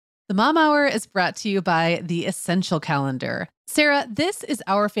The Mom Hour is brought to you by the Essential Calendar. Sarah, this is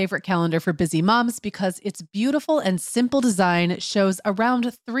our favorite calendar for busy moms because its beautiful and simple design shows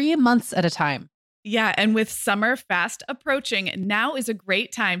around 3 months at a time. Yeah, and with summer fast approaching, now is a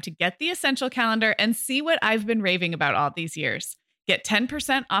great time to get the Essential Calendar and see what I've been raving about all these years. Get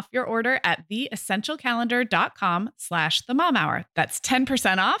 10% off your order at theessentialcalendar.com/themomhour. That's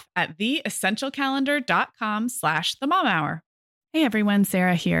 10% off at theessentialcalendar.com/themomhour. Hey everyone,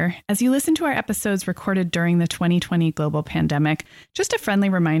 Sarah here. As you listen to our episodes recorded during the 2020 global pandemic, just a friendly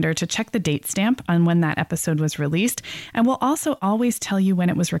reminder to check the date stamp on when that episode was released, and we'll also always tell you when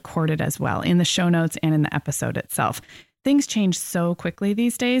it was recorded as well, in the show notes and in the episode itself. Things change so quickly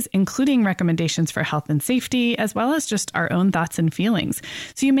these days, including recommendations for health and safety, as well as just our own thoughts and feelings.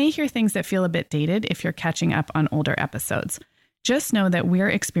 So you may hear things that feel a bit dated if you're catching up on older episodes. Just know that we're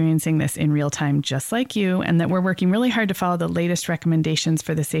experiencing this in real time, just like you, and that we're working really hard to follow the latest recommendations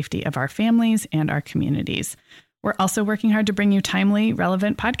for the safety of our families and our communities. We're also working hard to bring you timely,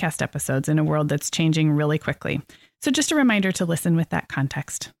 relevant podcast episodes in a world that's changing really quickly. So just a reminder to listen with that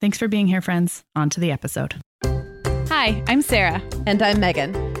context. Thanks for being here, friends. On to the episode. Hi, I'm Sarah. And I'm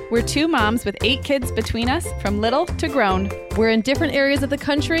Megan. We're 2 moms with 8 kids between us, from little to grown. We're in different areas of the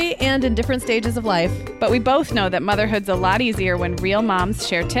country and in different stages of life. But we both know that motherhood's a lot easier when real moms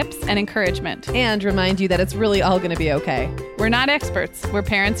share tips and encouragement. And remind you that it's really all going to be okay. We're not experts. We're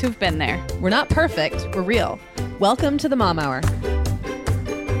parents who've been there. We're not perfect. We're real. Welcome to the Mom Hour.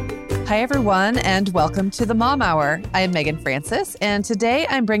 Hi, everyone, and welcome to the Mom Hour. I am Megan Francis, and today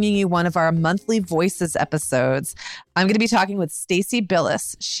I'm bringing you one of our monthly Voices episodes. I'm going to be talking with Stacey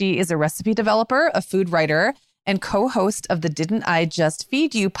Billis. She is a recipe developer, a food writer, and co-host of the Didn't I Just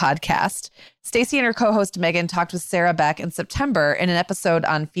Feed You podcast. Stacey and her co-host Megan talked with Sarah back in September in an episode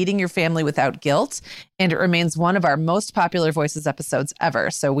on feeding your family without guilt, and it remains one of our most popular Voices episodes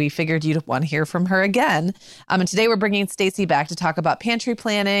ever. So we figured you'd want to hear from her again. And today we're bringing Stacey back to talk about pantry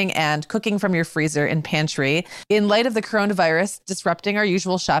planning and cooking from your freezer in Pantry in light of the coronavirus disrupting our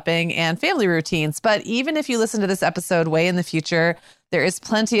usual shopping and family routines. But even if you listen to this episode way in the future, there is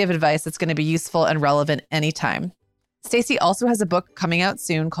plenty of advice that's going to be useful and relevant anytime. Stacey also has a book coming out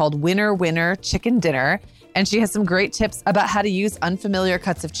soon called Winner, Winner, Chicken Dinner. And she has some great tips about how to use unfamiliar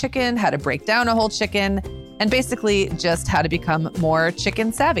cuts of chicken, how to break down a whole chicken, and basically just how to become more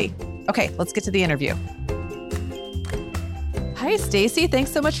chicken savvy. Okay, let's get to the interview. Hi, Stacey.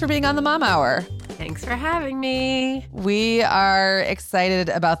 Thanks so much for being on the Mom Hour. Thanks for having me. We are excited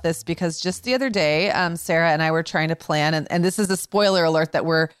about this because just the other day, Sarah and I were trying to plan, and this is a spoiler alert that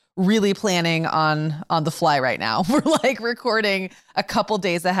we're really planning on the fly right now. We're like recording a couple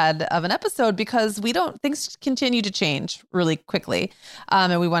days ahead of an episode because things continue to change really quickly.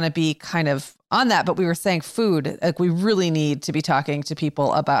 And we want to be kind of on that. But we were saying food, like we really need to be talking to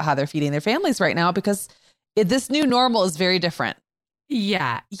people about how they're feeding their families right now because this new normal is very different.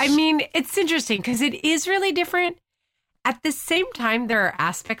 Yeah. I mean, it's interesting because it is really different. At the same time, there are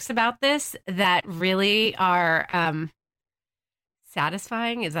aspects about this that really are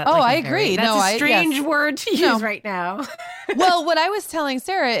satisfying. Is that I agree. That's a strange word to use right now. Well, what I was telling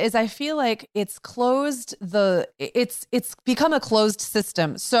Sarah is I feel like it's become a closed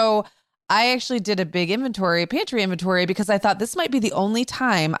system. So I actually did a big pantry inventory, because I thought this might be the only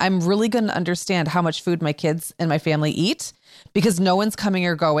time I'm really going to understand how much food my kids and my family eat, because no one's coming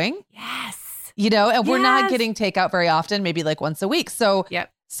or going. Yes. And we're not getting takeout very often, maybe like once a week. So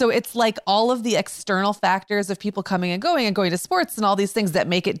yep. So it's like all of the external factors of people coming and going to sports and all these things that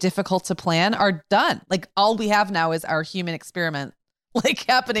make it difficult to plan are done. Like all we have now is our human experiment like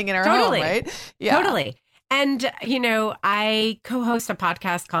happening in our home, right? Yeah. Totally. And, I co-host a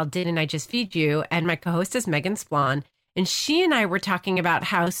podcast called Didn't I Just Feed You? And my co-host is Megan Splon. And she and I were talking about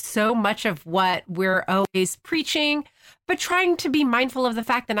how so much of what we're always preaching, but trying to be mindful of the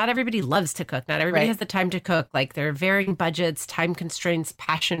fact that not everybody loves to cook. Not everybody has the time to cook. Like there are varying budgets, time constraints,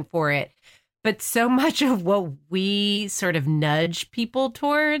 passion for it. But so much of what we sort of nudge people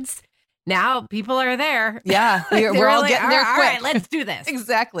towards, now people are there. Yeah, we're all getting there quick. All right, let's do this.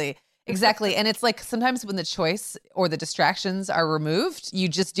 Exactly. And it's like sometimes when the choice or the distractions are removed, you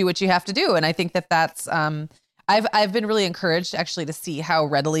just do what you have to do. And I think that's I've been really encouraged actually to see how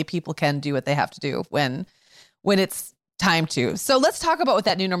readily people can do what they have to do when it's time to. So let's talk about what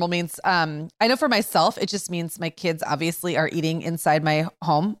that new normal means. I know for myself, it just means my kids obviously are eating inside my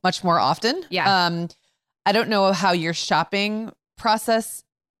home much more often. Yeah. I don't know how your shopping process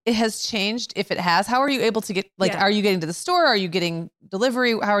it has changed. If it has, how are you able to get, are you getting to the store? Are you getting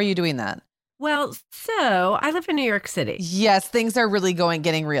delivery? How are you doing that? Well, so I live in New York City. Yes, things are really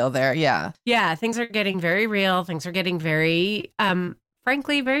getting real there. Yeah. Yeah, things are getting very real. Things are getting very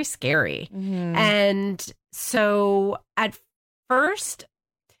frankly very scary. And so at first,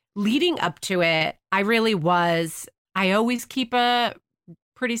 leading up to it, I always keep a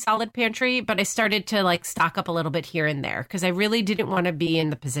pretty solid pantry, but I started to like stock up a little bit here and there because I really didn't want to be in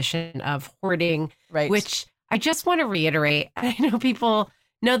the position of hoarding, which I just want to reiterate. I know people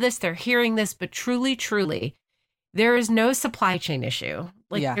know this, they're hearing this, but truly, truly, there is no supply chain issue.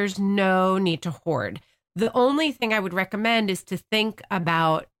 Like there's no need to hoard. The only thing I would recommend is to think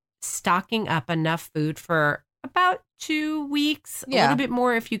about stocking up enough food for about 2 weeks, a little bit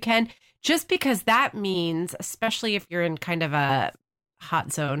more if you can, just because that means, especially if you're in kind of a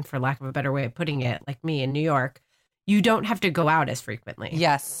hot zone, for lack of a better way of putting it, like me in New York, you don't have to go out as frequently.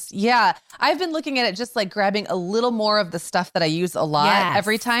 Yes. Yeah. I've been looking at it just like grabbing a little more of the stuff that I use a lot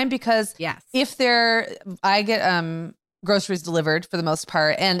every time, because if I get groceries delivered for the most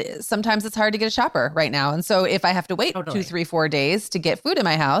part, and sometimes it's hard to get a shopper right now. And so if I have to wait 2, 3, 4 days to get food in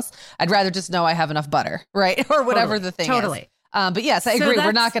my house, I'd rather just know I have enough butter, right? Or whatever the thing is. But yes, I agree.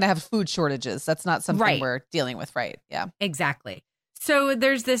 We're not going to have food shortages. That's not something we're dealing with, right? Yeah. Exactly. So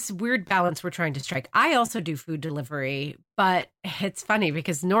there's this weird balance we're trying to strike. I also do food delivery, but it's funny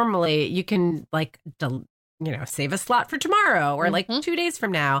because normally you can like, save a slot for tomorrow or like 2 days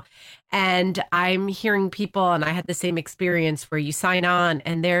from now. And I'm hearing people, and I had the same experience where you sign on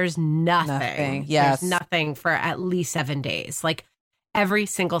and there's nothing. There's nothing for at least 7 days. Like every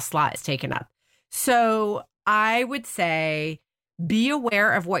single slot is taken up. So I would say be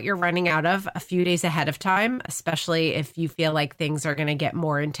aware of what you're running out of a few days ahead of time, especially if you feel like things are going to get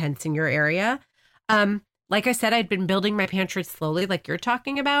more intense in your area. Like I said, I'd been building my pantry slowly, like you're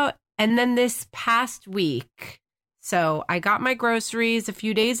talking about. And then this past week, so I got my groceries a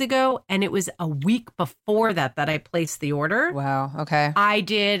few days ago, and it was a week before that I placed the order. Wow. Okay. I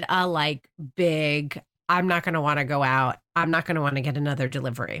did a big, I'm not going to want to go out. I'm not going to want to get another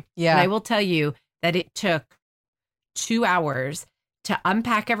delivery. Yeah. And I will tell you that it took 2 hours to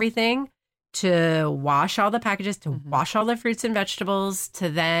unpack everything, to wash all the packages, to wash all the fruits and vegetables, to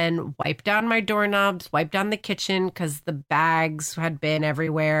then wipe down my doorknobs, wipe down the kitchen because the bags had been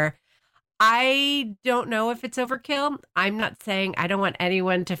everywhere. I don't know if it's overkill. I'm not saying I don't want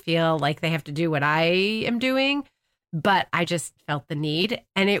anyone to feel like they have to do what I am doing, but I just felt the need,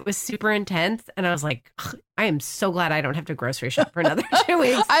 and it was super intense. And I was like, I am so glad I don't have to grocery shop for another 2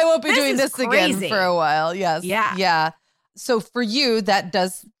 weeks. I won't be doing this again for a while. Yes. Yeah. Yeah. So for you, that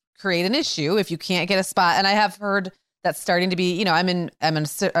does create an issue if you can't get a spot. And I have heard that's starting to be, I'm in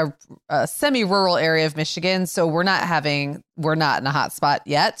a semi-rural area of Michigan, so we're not in a hot spot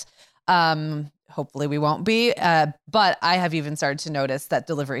yet. Hopefully we won't be. But I have even started to notice that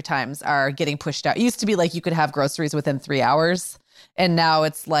delivery times are getting pushed out. It used to be like you could have groceries within 3 hours, and now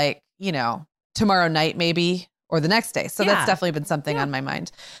it's like, tomorrow night maybe, or the next day. So that's definitely been something on my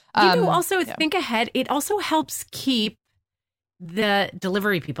mind. Also think ahead. It also helps keep the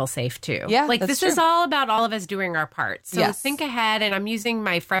delivery people safe too. Yeah, like this is all about all of us doing our part. So think ahead, and I'm using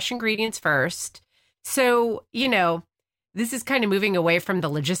my fresh ingredients first. So, this is kind of moving away from the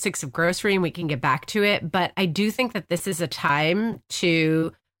logistics of grocery, and we can get back to it. But I do think that this is a time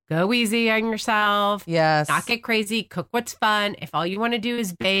to go easy on yourself. Yes. Not get crazy. Cook what's fun. If all you want to do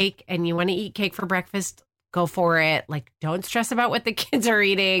is bake and you want to eat cake for breakfast, go for it. Like, don't stress about what the kids are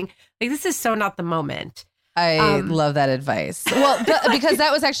eating. Like, this is so not the moment. I love that advice. Well, because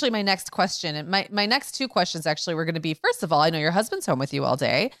that was actually my next question. And my next 2 questions actually were going to be, first of all, I know your husband's home with you all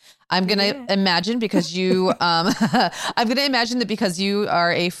day. I'm going to imagine because you, I'm going to imagine that because you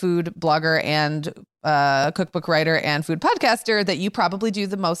are a food blogger and cookbook writer and food podcaster, that you probably do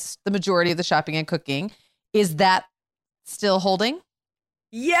the majority of the shopping and cooking. Is that still holding?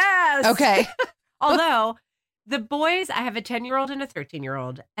 Yes. Okay. Although the boys, I have a 10-year-old and a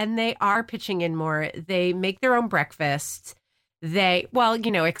 13-year-old, and they are pitching in more. They make their own breakfast.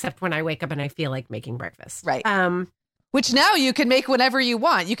 Except when I wake up and I feel like making breakfast. Right. Which now you can make whenever you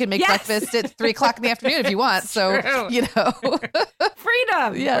want. You can make breakfast at 3:00 in the afternoon if you want. So, freedom.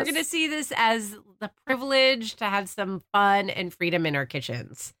 Yes. We're going to see this as the privilege to have some fun and freedom in our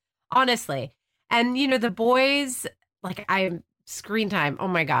kitchens. Honestly. And, the boys, screen time. Oh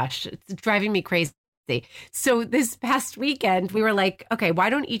my gosh. It's driving me crazy. So this past weekend, we were like, okay, why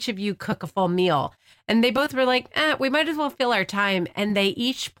don't each of you cook a full meal? And they both were like, we might as well fill our time. And they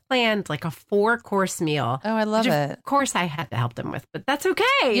each planned like a 4-course meal. Oh, I love it. Of course, I had to help them with, but that's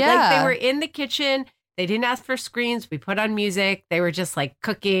okay. Yeah. Like, they were in the kitchen. They didn't ask for screens. We put on music. They were just like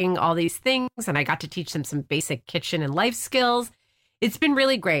cooking all these things. And I got to teach them some basic kitchen and life skills. It's been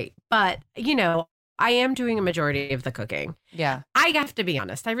really great. But, I am doing a majority of the cooking. Yeah. I have to be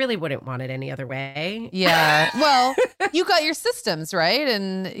honest. I really wouldn't want it any other way. Yeah. Well, you got your systems, right?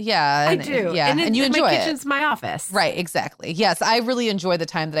 And yeah. I And, do. Yeah. And you enjoy my it. kitchen's my office. Right. Exactly. Yes. I really enjoy the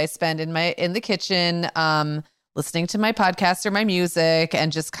time that I spend in the kitchen, listening to my podcast or my music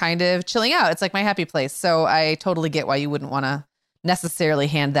and just kind of chilling out. It's like my happy place. So I totally get why you wouldn't want to necessarily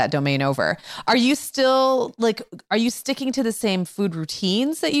hand that domain over. Are you still are you sticking to the same food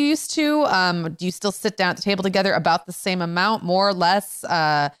routines that you used to? Do you still sit down at the table together about the same amount, more or less?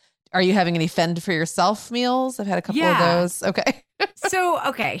 Are you having any fend for yourself meals? I've had a couple of those. Okay.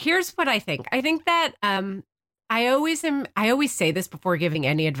 Okay, here's what I think. I think that I always say this before giving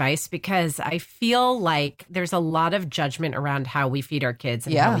any advice because I feel like there's a lot of judgment around how we feed our kids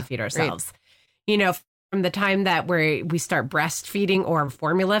and how we feed ourselves. Great. From the time that we start breastfeeding or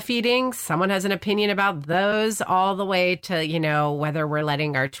formula feeding, someone has an opinion about those all the way to, whether we're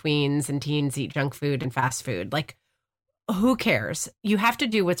letting our tweens and teens eat junk food and fast food. Like, who cares? You have to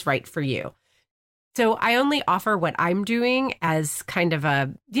do what's right for you. So I only offer what I'm doing as kind of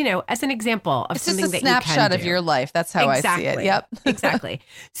a, as an example of something that you can do. It's just a snapshot of your life. That's how I see it. Yep. Exactly.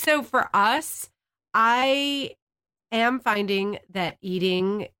 So for us, I am finding that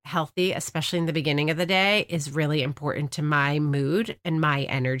eating healthy, especially in the beginning of the day, is really important to my mood and my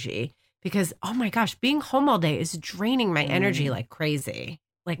energy. Because, oh my gosh, being home all day is draining my energy like crazy.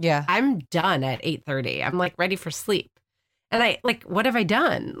 I'm done at 8:30. I'm ready for sleep. And what have I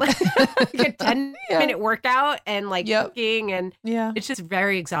done? Like a 10-minute workout and cooking and it's just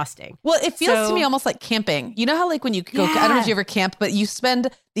very exhausting. Well, it feels to me almost like camping. You know how when you go, I don't know if you ever camp, but you spend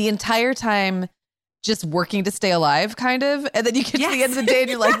the entire time just working to stay alive kind of. And then you get to the end of the day and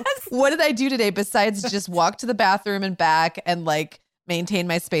you're like, what did I do today besides just walk to the bathroom and back and maintain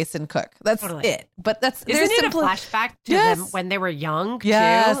my space and cook? That's it. But isn't it a flashback to them when they were young too?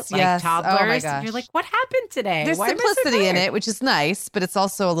 Toddlers. Oh my gosh. You're like, what happened today? There's simplicity in it, which is nice, but it's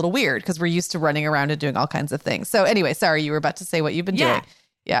also a little weird because we're used to running around and doing all kinds of things. So anyway, sorry, you were about to say what you've been doing.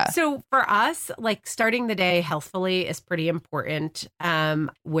 Yeah. So for us, starting the day healthfully is pretty important.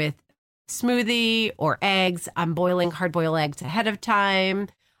 With smoothie or eggs, I'm boiling hard-boiled eggs ahead of time.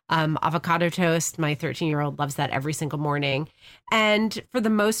 Avocado toast. My 13-year-old loves that every single morning. And for the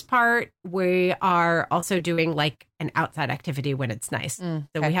most part, we are also doing an outside activity when it's nice. So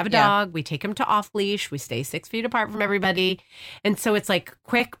we have a dog. We take him to off leash. We stay 6 feet apart from everybody. And so it's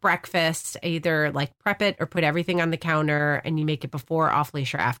quick breakfast, either prep it or put everything on the counter and you make it before off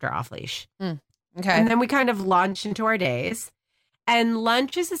leash or after off leash. Okay. And then we kind of launch into our days. And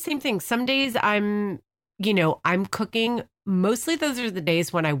lunch is the same thing. Some days I'm cooking. Mostly those are the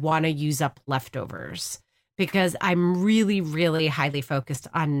days when I want to use up leftovers because I'm really, really highly focused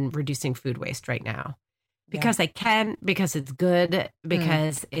on reducing food waste right now because I can, because it's good,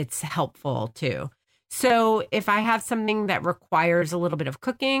 because it's helpful too. So if I have something that requires a little bit of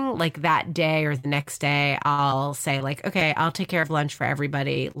cooking, that day or the next day, I'll say okay, I'll take care of lunch for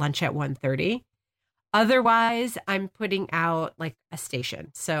everybody, lunch at 1:30. Otherwise, I'm putting out a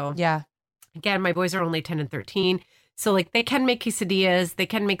station. So again, my boys are only 10 and 13. So they can make quesadillas, they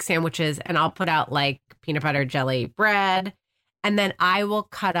can make sandwiches, and I'll put out peanut butter jelly bread. And then I will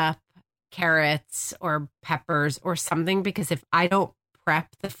cut up carrots or peppers or something because if I don't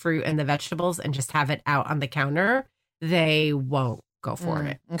prep the fruit and the vegetables and just have it out on the counter, they won't go for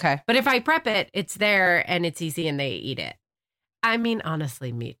it. Okay. But if I prep it, it's there and it's easy and they eat it. I mean,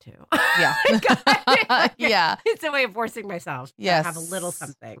 honestly, me too. Yeah. Yeah. It's a way of forcing myself to have a little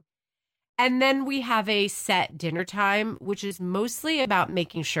something. And then we have a set dinner time, which is mostly about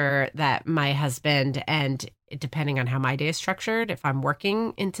making sure that my husband, and depending on how my day is structured, if I'm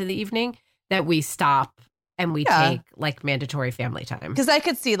working into the evening, that we stop and we take mandatory family time. Because I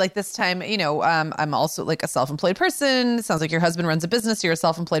could see this time, I'm also a self-employed person. It sounds like your husband runs a business. You're a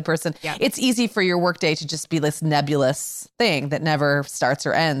self-employed person. Yeah. It's easy for your workday to just be this nebulous thing that never starts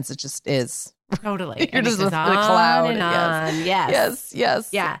or ends. It just is. Totally. You're just a cloud. And on. Yes.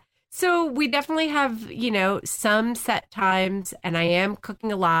 Yeah. So we definitely have, some set times and I am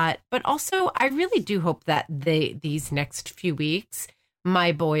cooking a lot, but also I really do hope that these next few weeks,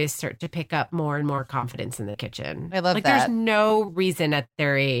 my boys start to pick up more and more confidence in the kitchen. I love that. There's no reason at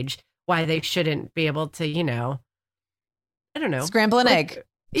their age why they shouldn't be able to, I don't know. Scramble an egg.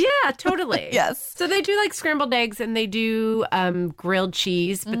 Yeah, totally. Yes. So they do scrambled eggs and they do grilled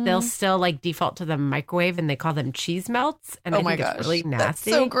cheese, but they'll still default to the microwave and they call them cheese melts. And I think it's really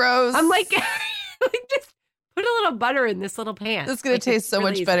nasty. That's so gross. I'm just put a little butter in this little pan. It's going to taste so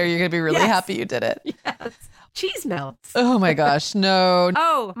much better. You're going to be really happy you did it. Yes. Cheese melts. Oh my gosh. No.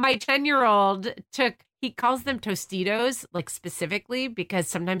 Oh, my 10-year-old he calls them Tostitos, like specifically, because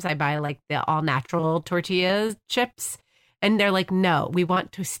sometimes I buy like the all natural tortilla chips. And they're like, no, we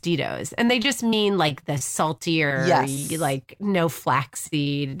want Tostitos. And they just mean like the saltier, Yes. like no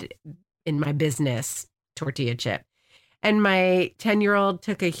flaxseed in my business tortilla chip. And my 10-year-old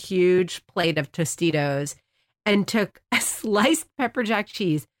took a huge plate of Tostitos and took a sliced pepper jack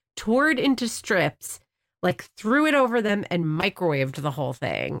cheese, tore it into strips, like threw it over them and microwaved the whole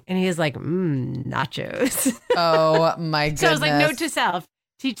thing. And he was like, nachos. Oh my goodness. So I was like, note to self,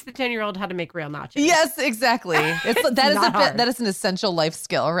 teach the 10-year-old how to make real nachos. Yes, exactly. That is an essential life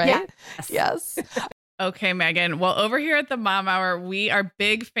skill, right? Yes. Okay, Megan. Well, over here at the Mom Hour, we are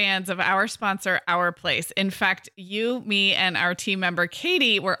big fans of our sponsor, Our Place. In fact, you, me, and our team member,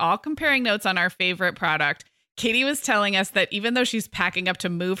 Katie, were all comparing notes on our favorite product. Katie was telling us that even though she's packing up to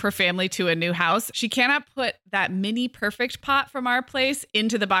move her family to a new house, she cannot put that mini perfect pot from Our Place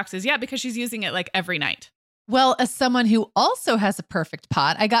into the boxes yet because she's using it like every night. Well, as someone who also has a perfect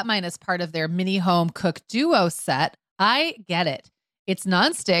pot, I got mine as part of their mini home cook duo set. I get it. It's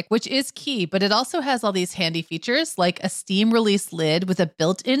nonstick, which is key, but it also has all these handy features like a steam release lid with a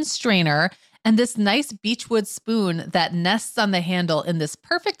built-in strainer and this nice beechwood spoon that nests on the handle in this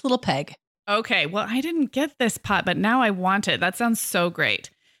perfect little peg. Okay, well, I didn't get this pot, but now I want it. That sounds so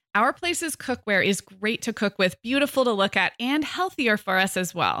great. Our Place's cookware is great to cook with, beautiful to look at, and healthier for us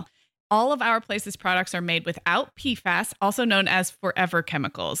as well. All of Our Place's products are made without PFAS, also known as forever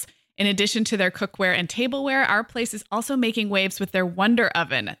chemicals. In addition to their cookware and tableware, Our Place is also making waves with their Wonder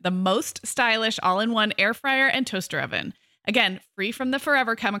Oven, the most stylish all-in-one air fryer and toaster oven. Again, free from the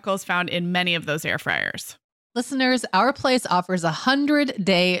forever chemicals found in many of those air fryers. Listeners, Our Place offers a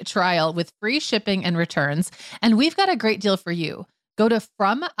 100-day trial with free shipping and returns, and we've got a great deal for you. Go to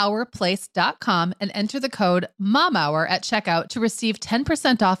FromOurPlace.com and enter the code MOMHOUR at checkout to receive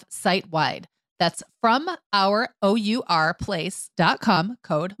 10% off site-wide. That's FromOurPlace.com,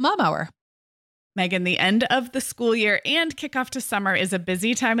 code MOMHOUR. Megan, the end of the school year and kickoff to summer is a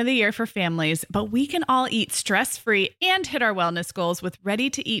busy time of the year for families, but we can all eat stress-free and hit our wellness goals with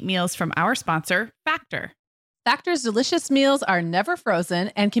ready-to-eat meals from our sponsor, Factor. Factor's delicious meals are never frozen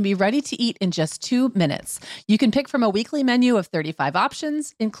and can be ready to eat in just 2 minutes. You can pick from a weekly menu of 35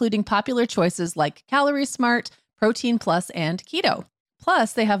 options, including popular choices like Calorie Smart, Protein Plus, and Keto.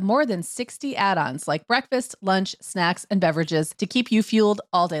 Plus, they have more than 60 add-ons like breakfast, lunch, snacks, and beverages to keep you fueled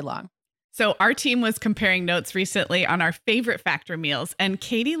all day long. So our team was comparing notes recently on our favorite Factor meals, and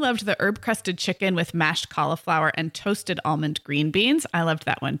Katie loved the herb-crusted chicken with mashed cauliflower and toasted almond green beans. I loved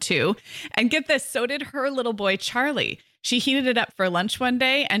that one too. And get this, so did her little boy, Charlie. She heated it up for lunch one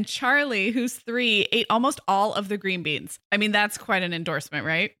day, and Charlie, who's 3, ate almost all of the green beans. I mean, that's quite an endorsement,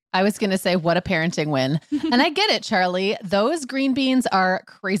 right? I was going to say, what a parenting win. And I get it, Charlie. Those green beans are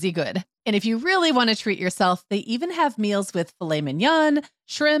crazy good. And if you really want to treat yourself, they even have meals with filet mignon,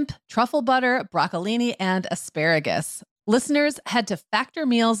 shrimp, truffle butter, broccolini, and asparagus. Listeners, head to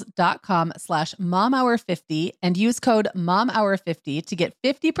factormeals.com/momhour50 and use code momhour50 to get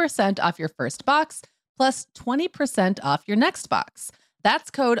 50% off your first box plus 20% off your next box.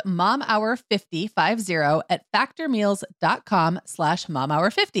 That's code momhour50 at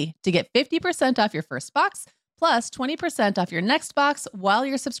factormeals.com/momhour50 to get 50% off your first box plus 20% off your next box while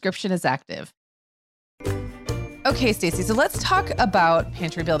your subscription is active. Okay, Stacey, so let's talk about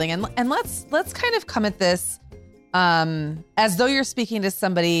pantry building and let's kind of come at this as though you're speaking to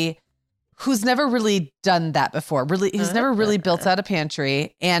somebody who's never really done that before, who's never really built out a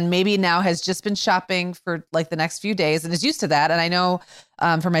pantry and maybe now has just been shopping for like the next few days and is used to that. And I know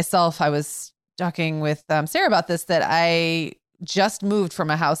for myself, I was talking with Sarah about this, that I just moved from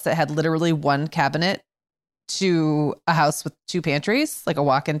a house that had literally one cabinet to a house with 2 pantries, like a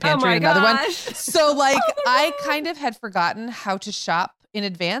walk-in pantry and another one. So like I kind of had forgotten how to shop in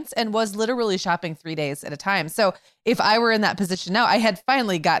advance and was literally shopping 3 days at a time. So if I were in that position now, I had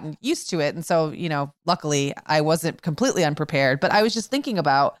finally gotten used to it. And so, you know, luckily I wasn't completely unprepared, but I was just thinking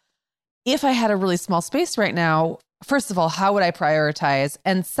about if I had a really small space right now, first of all, how would I prioritize?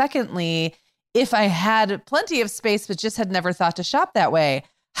 And secondly, if I had plenty of space, but just had never thought to shop that way,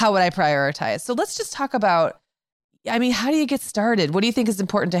 how would I prioritize? So let's just talk about, I mean, how do you get started? What do you think is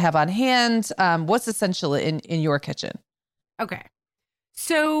important to have on hand? What's essential in your kitchen? Okay.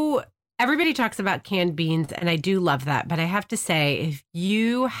 So everybody talks about canned beans, and I do love that. But I have to say, if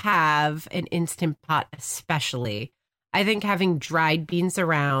you have an Instant Pot especially, I think having dried beans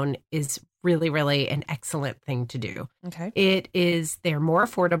around is really, really an excellent thing to do. Okay. They're more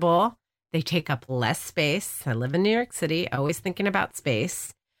affordable. They take up less space. I live in New York City, always thinking about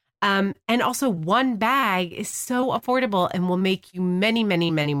space. And also one bag is so affordable and will make you many,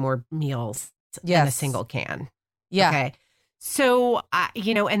 many, many more meals in a single can. Yeah. Okay. So,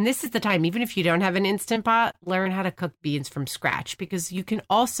 and this is the time, even if you don't have an Instant Pot, learn how to cook beans from scratch, because you can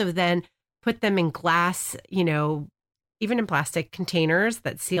also then put them in glass, even in plastic containers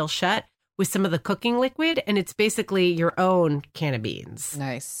that seal shut with some of the cooking liquid. And it's basically your own can of beans.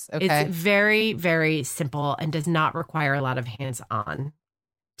 Nice. Okay. It's very, very simple and does not require a lot of hands-on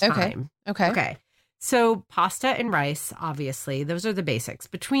time. Okay. So pasta and rice, obviously, those are the basics.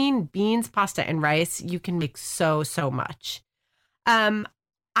 Between beans, pasta, and rice, you can make so much.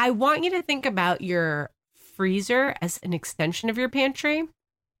 I want you to think about your freezer as an extension of your pantry,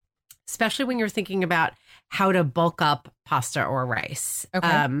 especially when you're thinking about how to bulk up pasta or rice.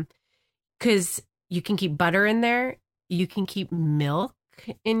 Okay. Because you can keep butter in there. You can keep milk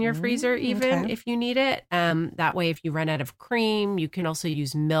in your freezer even if you need it. That way, if you run out of cream, you can also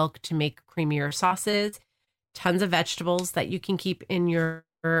use milk to make creamier sauces. Tons of vegetables that you can keep in your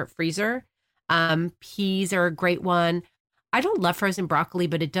freezer. Peas are a great one. I don't love frozen broccoli,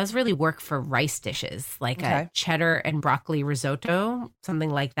 but it does really work for rice dishes, like a cheddar and broccoli risotto. Something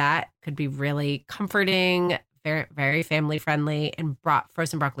like that could be really comforting, very, very family friendly, and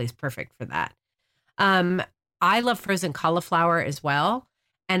frozen broccoli is perfect for that. I love frozen cauliflower as well,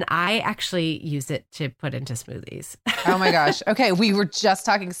 and I actually use it to put into smoothies. Oh my gosh. Okay,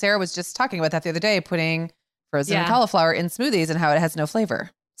 Sarah was just talking about that the other day, putting frozen cauliflower in smoothies and how it has no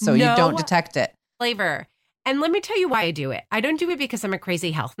flavor. So you don't detect it. Flavor. And let me tell you why I do it. I don't do it because I'm a crazy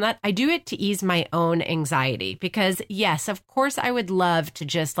health nut. I do it to ease my own anxiety because, yes, of course, I would love to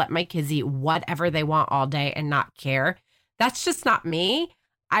just let my kids eat whatever they want all day and not care. That's just not me.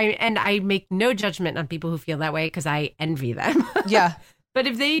 I make no judgment on people who feel that way because I envy them. Yeah. But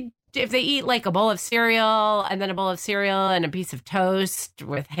if they eat like a bowl of cereal and then a bowl of cereal and a piece of toast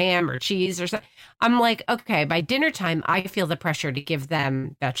with ham or cheese or something, I'm like, okay, by dinner time, I feel the pressure to give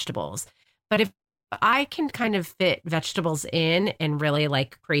them vegetables. But if I can kind of fit vegetables in really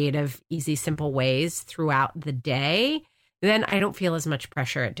like creative, easy, simple ways throughout the day, then I don't feel as much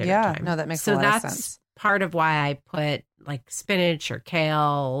pressure at dinner time. No, that makes a lot of sense. So that's part of why I put like spinach or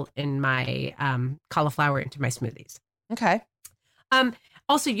kale in my cauliflower into my smoothies. Okay.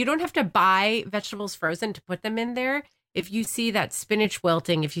 Also, you don't have to buy vegetables frozen to put them in there. If you see that spinach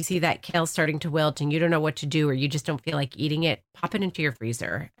wilting, if you see that kale starting to wilt and you don't know what to do or you just don't feel like eating it, pop it into your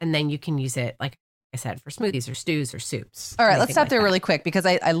freezer and then you can use it like I said, for smoothies or stews or soups. All right, let's stop there really quick because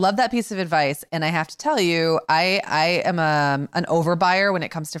I love that piece of advice. And I have to tell you, I am an overbuyer when it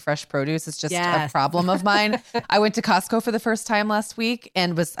comes to fresh produce. It's just a problem of mine. I went to Costco for the first time last week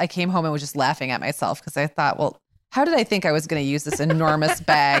and I came home and was just laughing at myself because I thought, well, how did I think I was going to use this enormous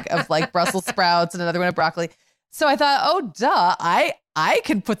bag of like Brussels sprouts and another one of broccoli? So I thought, oh, duh, I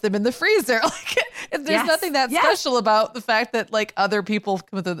can put them in the freezer. Like, there's nothing that special about the fact that like other people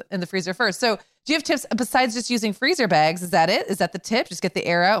put them in the freezer first. So do you have tips besides just using freezer bags? Is that it? Is that the tip? Just get the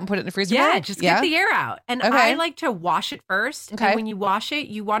air out and put it in the freezer bag? Just get the air out. And I like to wash it first. Okay. And when you wash it,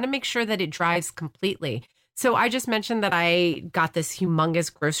 you want to make sure that it dries completely. So I just mentioned that I got this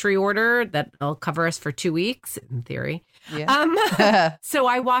humongous grocery order that'll cover us for 2 weeks, in theory. Yeah. So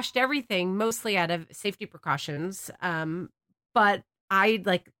I washed everything, mostly out of safety precautions. But I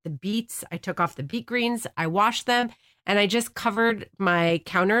like the beets. I took off the beet greens. I washed them. And I just covered my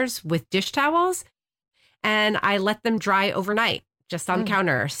counters with dish towels and I let them dry overnight just on the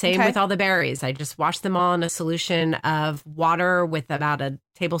counter. Same with all the berries. I just washed them all in a solution of water with about a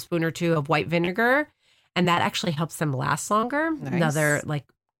tablespoon or two of white vinegar. And that actually helps them last longer. Nice. Another like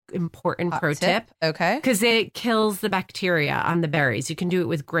important pro tip. Okay. Because it kills the bacteria on the berries. You can do it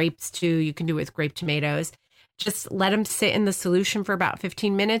with grapes too. You can do it with grape tomatoes. Just let them sit in the solution for about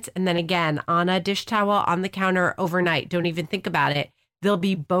 15 minutes. And then again, on a dish towel on the counter overnight. Don't even think about it. They'll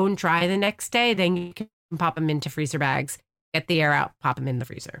be bone dry the next day. Then you can pop them into freezer bags, get the air out, pop them in the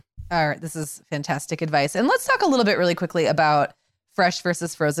freezer. All right. This is fantastic advice. And let's talk a little bit really quickly about fresh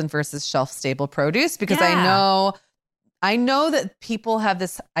versus frozen versus shelf stable produce, because I know that people have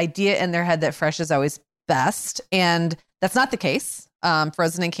this idea in their head that fresh is always best. And that's not the case.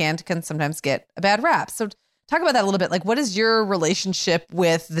 Frozen and canned can sometimes get a bad rap. So talk about that a little bit. Like, what is your relationship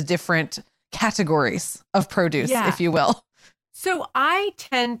with the different categories of produce, if you will? So I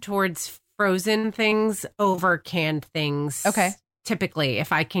tend towards frozen things over canned things. Okay. Typically,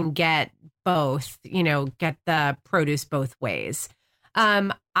 if I can get both, get the produce both ways.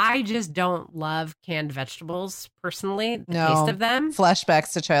 I just don't love canned vegetables personally, the taste of them.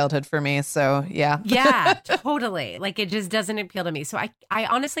 Flashbacks to childhood for me. So yeah. Yeah, totally. Like it just doesn't appeal to me. So I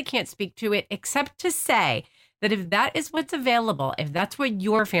honestly can't speak to it except to say that if that is what's available, if that's what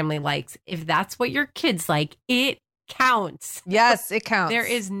your family likes, if that's what your kids like, it counts. Yes, it counts. There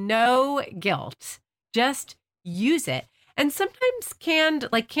is no guilt. Just use it. And sometimes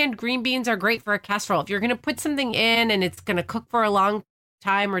canned green beans are great for a casserole. If you're going to put something in and it's going to cook for a long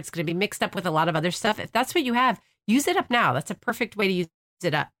time, or it's going to be mixed up with a lot of other stuff, if that's what you have, use it up now. That's a perfect way to use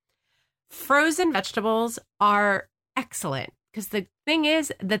it up. Frozen vegetables are excellent because the thing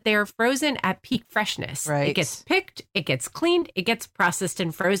is that they are frozen at peak freshness. Right. It gets picked, it gets cleaned, it gets processed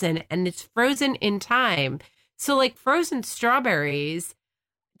and frozen, and it's frozen in time. So like frozen strawberries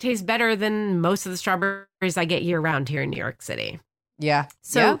taste better than most of the strawberries I get year round here in New York City. Yeah.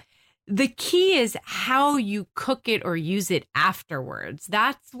 So the key is how you cook it or use it afterwards.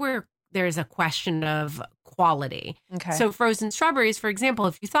 That's where there's a question of quality. Okay. So frozen strawberries, for example,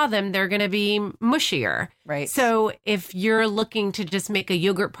 if you thaw them, they're going to be mushier. Right. So if you're looking to just make a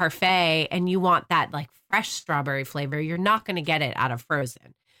yogurt parfait and you want that like fresh strawberry flavor, you're not going to get it out of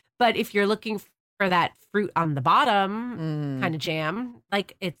frozen. But if you're looking for that fruit on the bottom kind of jam,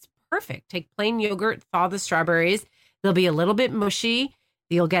 like it's perfect. Take plain yogurt, thaw the strawberries. They'll be a little bit mushy.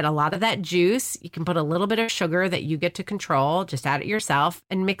 You'll get a lot of that juice. You can put a little bit of sugar that you get to control, just add it yourself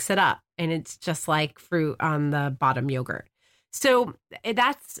and mix it up. And it's just like fruit on the bottom yogurt. So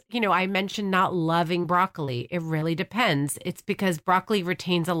that's, I mentioned not loving broccoli. It really depends. It's because broccoli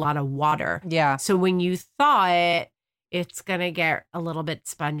retains a lot of water. Yeah. So when you thaw it, it's going to get a little bit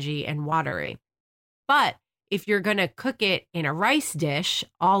spongy and watery. But if you're going to cook it in a rice dish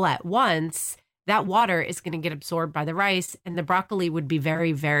all at once, that water is going to get absorbed by the rice, and the broccoli would be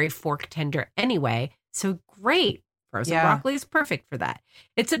very, very fork tender anyway. So great. Frozen broccoli is perfect for that.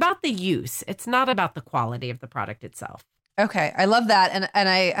 It's about the use. It's not about the quality of the product itself. Okay. I love that. And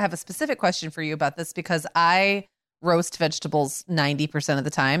I have a specific question for you about this because I roast vegetables 90% of the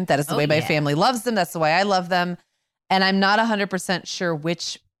time. That is the way my family loves them. That's the way I love them. And I'm not 100% sure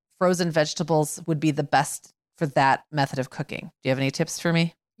which frozen vegetables would be the best for that method of cooking. Do you have any tips for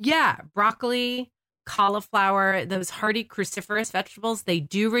me? Yeah. Broccoli, cauliflower, those hardy cruciferous vegetables, they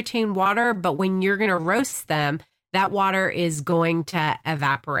do retain water, but when you're going to roast them, that water is going to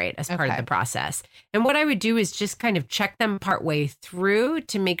evaporate as part of the process. And what I would do is just kind of check them partway through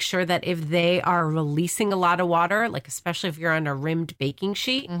to make sure that if they are releasing a lot of water, like especially if you're on a rimmed baking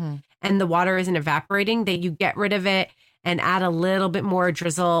sheet and the water isn't evaporating, that you get rid of it and add a little bit more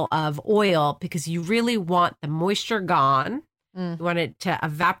drizzle of oil because you really want the moisture gone. You want it to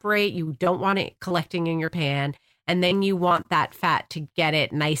evaporate. You don't want it collecting in your pan. And then you want that fat to get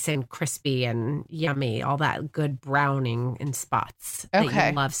it nice and crispy and yummy, all that good browning in spots that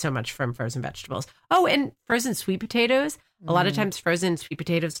you love so much from frozen vegetables. Oh, and frozen sweet potatoes. A lot of times frozen sweet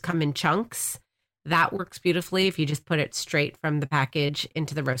potatoes come in chunks. That works beautifully if you just put it straight from the package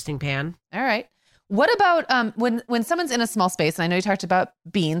into the roasting pan. All right. What about when someone's in a small space, and I know you talked about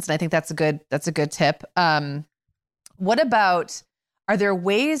beans, and I think that's a good tip. What about, are there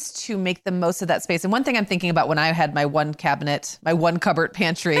ways to make the most of that space? And one thing I'm thinking about when I had my one cupboard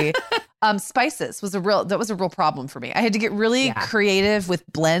pantry, spices that was a real problem for me. I had to get really creative with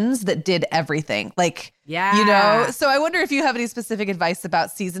blends that did everything. So I wonder if you have any specific advice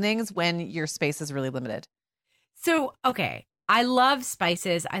about seasonings when your space is really limited. So, okay. I love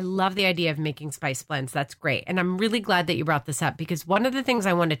spices. I love the idea of making spice blends. That's great. And I'm really glad that you brought this up because one of the things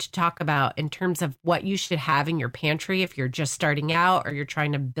I wanted to talk about in terms of what you should have in your pantry if you're just starting out or you're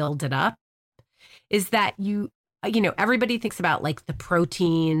trying to build it up is that everybody thinks about like the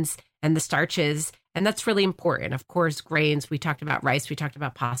proteins and the starches, and that's really important. Of course, grains, we talked about rice, we talked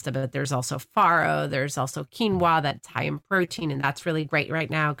about pasta, but there's also farro, there's also quinoa that's high in protein, and that's really great right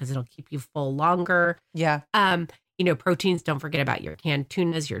now because it'll keep you full longer. Yeah. Proteins, don't forget about your canned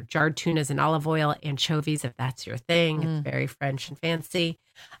tunas, your jarred tunas and olive oil, anchovies, if that's your thing. It's very French and fancy.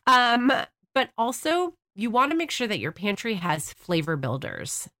 But also, you want to make sure that your pantry has flavor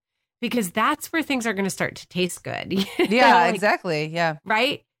builders because that's where things are going to start to taste good. Yeah, exactly. Yeah.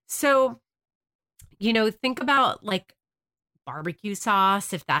 Right? So, think about like barbecue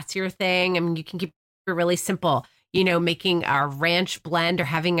sauce, if that's your thing. I mean, you can keep it really simple. Making a ranch blend or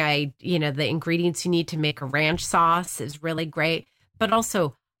having the ingredients you need to make a ranch sauce is really great. But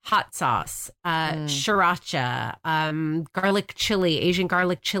also hot sauce, sriracha, garlic chili, Asian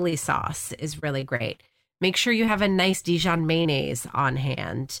garlic chili sauce is really great. Make sure you have a nice Dijon mayonnaise on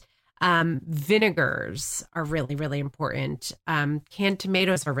hand. Vinegars are really, really important. Canned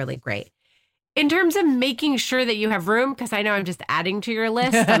tomatoes are really great. In terms of making sure that you have room, because I know I'm just adding to your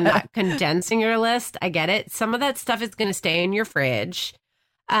list, I'm not condensing your list. I get it. Some of that stuff is going to stay in your fridge.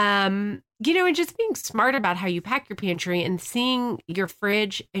 And just being smart about how you pack your pantry and seeing your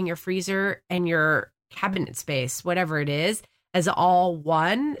fridge and your freezer and your cabinet space, whatever it is, as all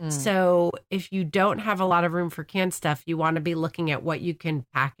one. So if you don't have a lot of room for canned stuff, you want to be looking at what you can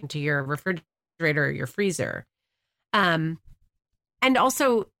pack into your refrigerator or your freezer. And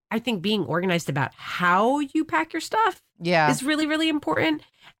also, I think being organized about how you pack your stuff is really, really important.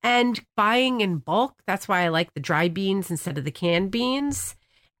 And buying in bulk, that's why I like the dry beans instead of the canned beans.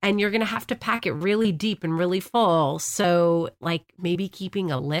 And you're going to have to pack it really deep and really full. So like maybe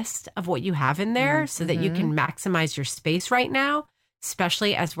keeping a list of what you have in there so that you can maximize your space right now,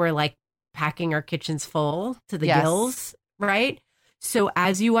 especially as we're like packing our kitchens full to the gills, right? So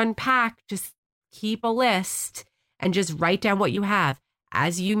as you unpack, just keep a list and just write down what you have.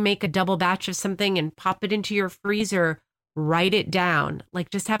 As you make a double batch of something and pop it into your freezer, write it down.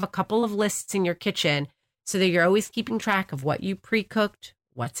 Like just have a couple of lists in your kitchen so that you're always keeping track of what you pre-cooked,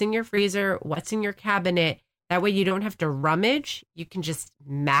 what's in your freezer, what's in your cabinet. That way you don't have to rummage. You can just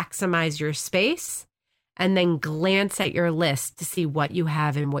maximize your space and then glance at your list to see what you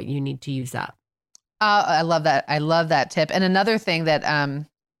have and what you need to use up. I love that. I love that tip. And another thing that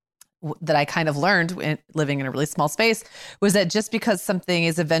that I kind of learned living in a really small space was that just because something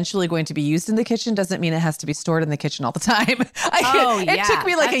is eventually going to be used in the kitchen doesn't mean it has to be stored in the kitchen all the time. It took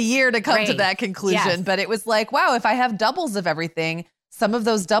me like a year to come to that conclusion, but it was like, wow, if I have doubles of everything, some of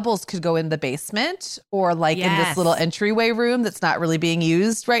those doubles could go in the basement or like in this little entryway room that's not really being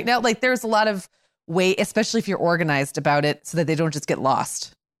used right now. Like there's a lot of way, especially if you're organized about it so that they don't just get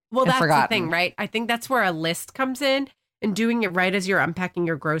lost. Well, that's forgotten. The thing, right? I think that's where a list comes in. And doing it right as you're unpacking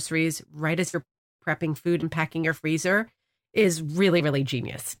your groceries, right as you're prepping food and packing your freezer is really, really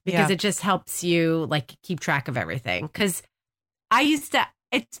genius because it just helps you like keep track of everything. Because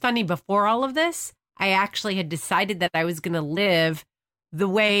it's funny, before all of this, I actually had decided that I was going to live the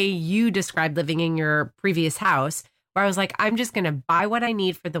way you described living in your previous house, where I was like, I'm just going to buy what I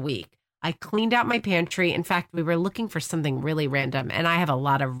need for the week. I cleaned out my pantry. In fact, we were looking for something really random. And I have a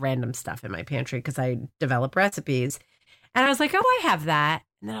lot of random stuff in my pantry because I develop recipes. And I was like, oh, I have that.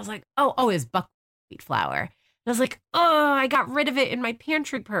 And then I was like, oh, it's buckwheat flour. And I was like, oh, I got rid of it in my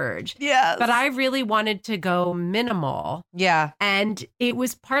pantry purge. Yes. But I really wanted to go minimal. Yeah. And it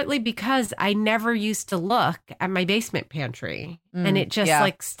was partly because I never used to look at my basement pantry. And it just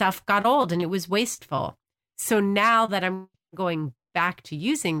like stuff got old and it was wasteful. So now that I'm going back to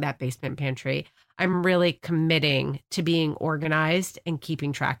using that basement pantry, I'm really committing to being organized and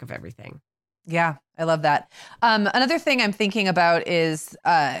keeping track of everything. Yeah, I love that. Another thing I'm thinking about is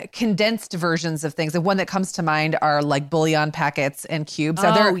condensed versions of things. The one that comes to mind are like bouillon packets and cubes.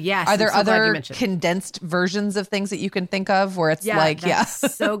 Are there other condensed versions of things that you can think of where it's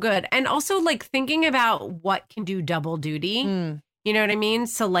so good. And also like thinking about what can do double duty. You know what I mean?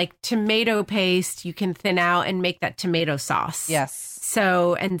 So like tomato paste, you can thin out and make that tomato sauce. Yes.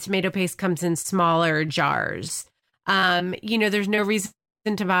 So, and tomato paste comes in smaller jars. There's no reason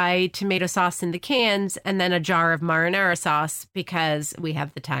to buy tomato sauce in the cans and then a jar of marinara sauce because we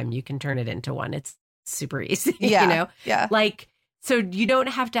have the time. You can turn it into one. It's super easy, Yeah. Like, so you don't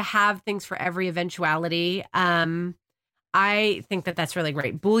have to have things for every eventuality. I think that that's really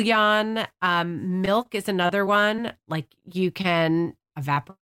great. Bouillon, milk is another one. Like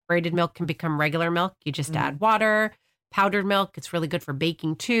evaporated milk can become regular milk. You just add water. Powdered milk, it's really good for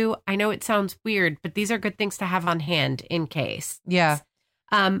baking too. I know it sounds weird, but these are good things to have on hand in case. Yeah.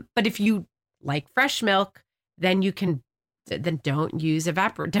 But if you like fresh milk, then you can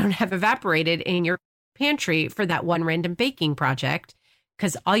don't have evaporated in your pantry for that one random baking project,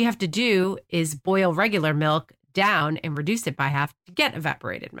 because all you have to do is boil regular milk down and reduce it by half to get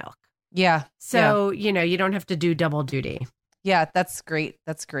evaporated milk. Yeah. So, you don't have to do double duty. Yeah, that's great.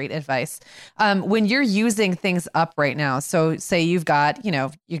 That's great advice. When you're using things up right now, so say you've got,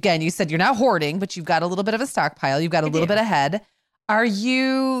 again, you said you're not hoarding, but you've got a little bit of a stockpile. You've got a little bit ahead.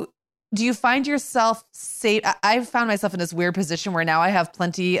 Do you find yourself safe? I've found myself in this weird position where now I have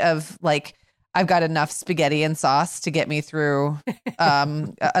plenty of I've got enough spaghetti and sauce to get me through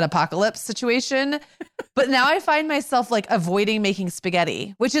an apocalypse situation. But now I find myself avoiding making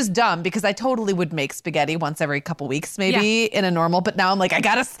spaghetti, which is dumb because I totally would make spaghetti once every couple weeks, maybe in a normal. But now I'm like, I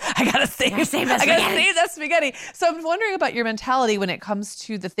gotta save that spaghetti. So I'm wondering about your mentality when it comes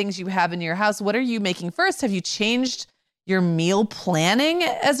to the things you have in your house. What are you making first? Have you changed your meal planning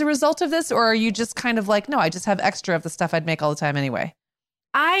as a result of this? Or are you just kind of like, no, I just have extra of the stuff I'd make all the time anyway?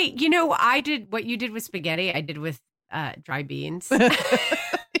 I did what you did with spaghetti. I did with dry beans. I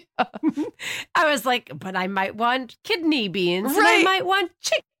was like, but I might want kidney beans. Right. And I might want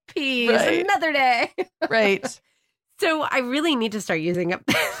chickpeas another day. Right. So I really need to start using up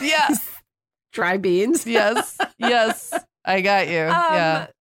yes. dry beans. Yes. I got you. Yeah.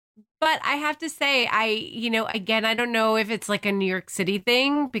 But I have to say, again, I don't know if it's like a New York City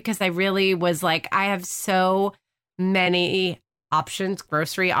thing, because I really was like, I have so many options,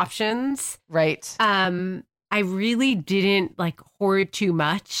 grocery options. Right. I really didn't like hoard too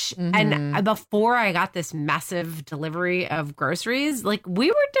much. And before I got this massive delivery of groceries, like we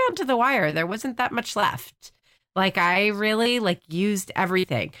were down to the wire. There wasn't that much left. Like I really like used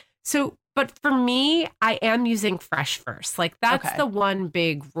everything. So, but for me, I am using fresh first. Like that's the one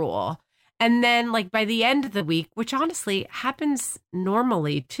big rule. And then like by the end of the week, which honestly happens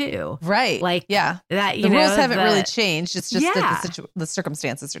normally too. Right. Like that, the rules haven't really changed. It's just that the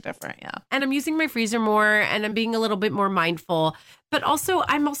circumstances are different. Yeah. And I'm using my freezer more, and I'm being a little bit more mindful, but also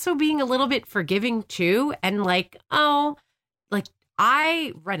I'm also being a little bit forgiving too. And like,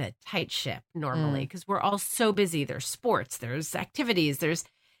 I run a tight ship normally because we're all so busy. There's sports, there's activities, there's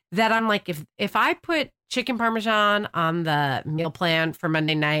that I'm like, if I put chicken Parmesan on the meal plan for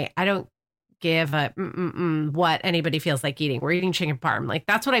Monday night, I don't give a what anybody feels like eating. We're eating chicken parm. Like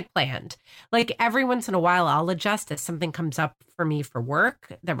that's what I planned. Like every once in a while I'll adjust if something comes up for me for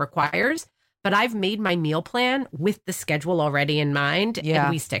work that requires, but I've made my meal plan with the schedule already in mind and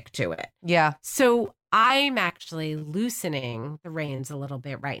we stick to it. Yeah. So I'm actually loosening the reins a little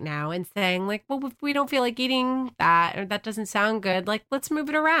bit right now and saying like, well, if we don't feel like eating that or that doesn't sound good, like let's move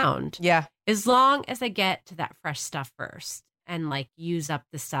it around. Yeah. As long as I get to that fresh stuff first. And like use up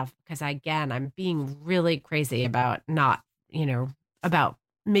the stuff because I'm being really crazy about about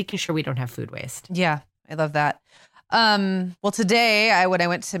making sure we don't have food waste. Yeah, I love that. Well, today when I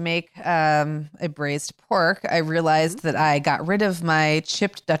went to make a braised pork, I realized that I got rid of my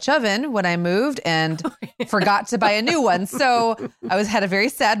chipped Dutch oven when I moved and forgot to buy a new one. So I had a very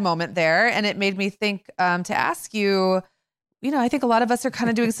sad moment there, and it made me think to ask you. I think a lot of us are kind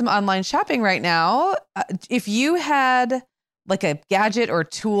of doing some online shopping right now. If you had like a gadget or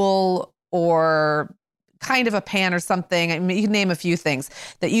tool or kind of a pan or something, I mean, you can name a few things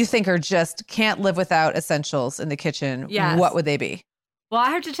that you think are just can't live without essentials in the kitchen. Yes. What would they be? Well,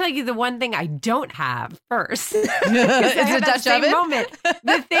 I have to tell you the one thing I don't have first. Is it a Dutch oven? Moment.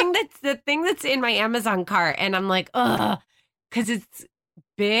 The thing that's in my Amazon cart, and I'm like, ugh, because it's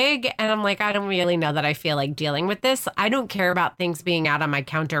big, and I'm like, I don't really know that I feel like dealing with this. I don't care about things being out on my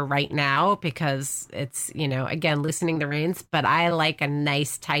counter right now because it's, again, loosening the reins, but I like a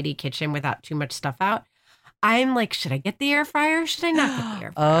nice, tidy kitchen without too much stuff out. I'm like, should I get the air fryer? Should I not get the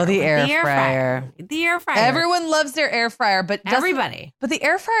air fryer? Oh, the air fryer. The air fryer. Everyone loves their air fryer, but everybody. But the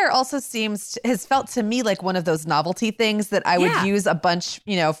air fryer also has felt to me like one of those novelty things that I would use a bunch,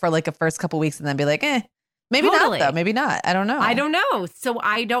 for like a first couple weeks and then be like, maybe not, though. Maybe not. I don't know. So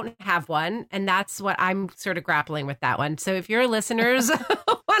I don't have one. And that's what I'm sort of grappling with that one. So if your listeners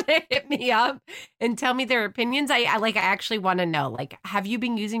want to hit me up and tell me their opinions, I actually want to know, like, have you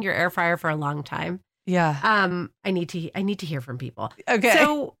been using your air fryer for a long time? Yeah. I need to hear from people. Okay.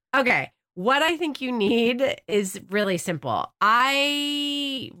 So, what I think you need is really simple.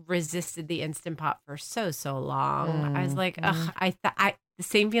 I resisted the Instant Pot for so long. I was like, the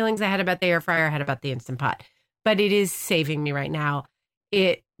same feelings I had about the air fryer I had about the Instant Pot, but it is saving me right now.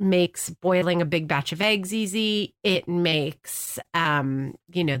 It makes boiling a big batch of eggs easy. It makes,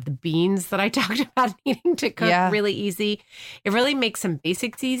 the beans that I talked about needing to cook really easy. It really makes some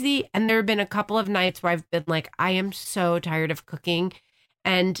basics easy. And there have been a couple of nights where I've been like, I am so tired of cooking.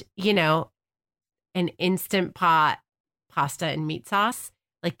 And, an Instant Pot pasta and meat sauce,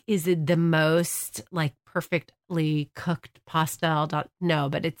 like, is it the most like perfectly cooked pasta? No,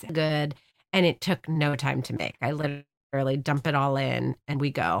 but it's good. And it took no time to make. I literally dump it all in and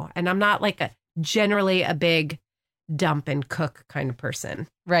we go. And I'm not like generally a big dump and cook kind of person.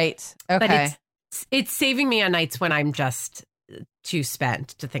 Right. Okay. But it's saving me on nights when I'm just too spent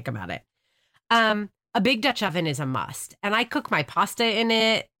to think about it. A big Dutch oven is a must. And I cook my pasta in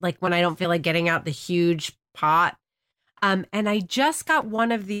it, like when I don't feel like getting out the huge pot. And I just got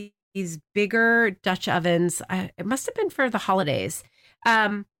one of these bigger Dutch ovens. It must have been for the holidays.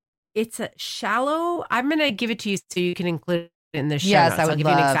 It's a shallow. I'm going to give it to you so you can include it in the show notes. I would I'll give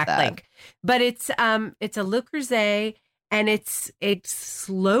you an exact that. link. But it's a Le Creuset, and it's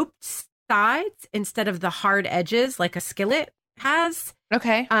sloped sides instead of the hard edges like a skillet has.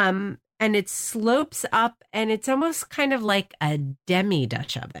 Okay. And it slopes up, and it's almost kind of like a demi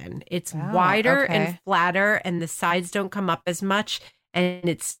Dutch oven. It's wider and flatter, and the sides don't come up as much, and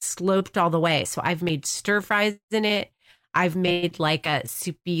it's sloped all the way. So I've made stir fries in it. I've made like a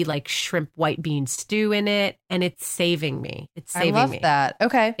soupy, like shrimp white bean stew in it, and it's saving me. It's saving me. I love that.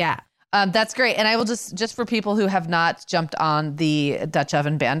 Okay. Yeah. That's great. And I will just for people who have not jumped on the Dutch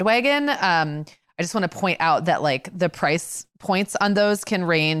oven bandwagon, I I just want to point out that like the price points on those can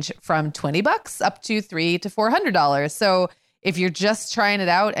range from $20 up to $300 to $400. So if you're just trying it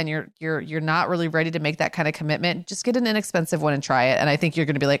out and you're not really ready to make that kind of commitment, just get an inexpensive one and try it. And I think you're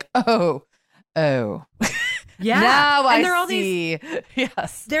going to be like, oh. Yeah. Now and I see.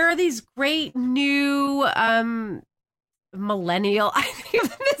 Yes. There are these great new millennial, I think of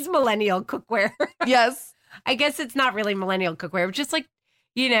them as millennial cookware. Yes. I guess it's not really millennial cookware, but just like,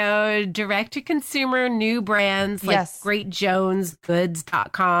 direct to consumer new brands like Yes.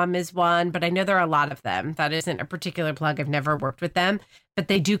 GreatJonesGoods.com is one, but I know there are a lot of them. That isn't a particular plug. I've never worked with them, but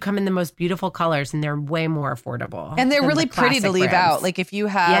they do come in the most beautiful colors and they're way more affordable. And they're than really the pretty to classic leave brands. out. Like if you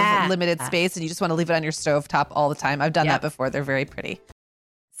have limited space and you just want to leave it on your stovetop all the time. I've done that before. They're very pretty.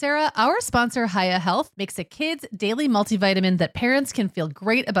 Sarah, our sponsor, Hiya Health, makes a kids' daily multivitamin that parents can feel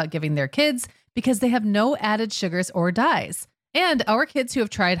great about giving their kids because they have no added sugars or dyes. And our kids who have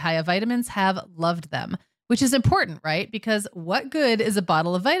tried Hiya vitamins have loved them, which is important, right? Because what good is a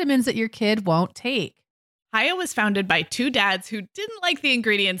bottle of vitamins that your kid won't take? Hiya was founded by two dads who didn't like the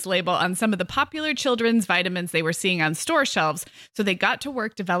ingredients label on some of the popular children's vitamins they were seeing on store shelves, so they got to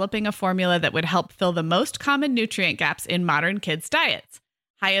work developing a formula that would help fill the most common nutrient gaps in modern kids' diets.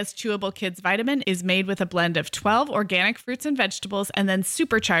 Hiya's Chewable Kids Vitamin is made with a blend of 12 organic fruits and vegetables and then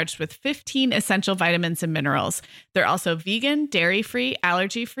supercharged with 15 essential vitamins and minerals. They're also vegan, dairy-free,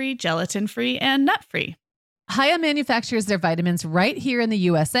 allergy-free, gelatin-free, and nut-free. Hiya manufactures their vitamins right here in the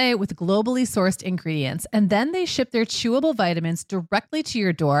USA with globally sourced ingredients, and then they ship their chewable vitamins directly to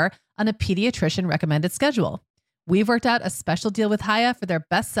your door on a pediatrician recommended schedule. We've worked out a special deal with Hiya for their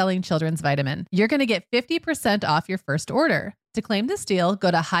best-selling children's vitamin. You're going to get 50% off your first order. To claim this deal, go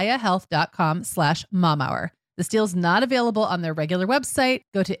to hiyahealth.com/momhour. This deal's not available on their regular website.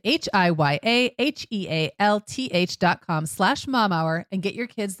 Go to hiyahealth.com/momhour and get your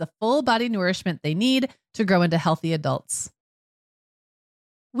kids the full body nourishment they need to grow into healthy adults.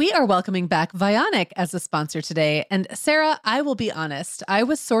 We are welcoming back Vionic as a sponsor today. And Sarah, I will be honest, I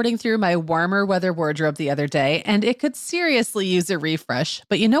was sorting through my warmer weather wardrobe the other day and it could seriously use a refresh.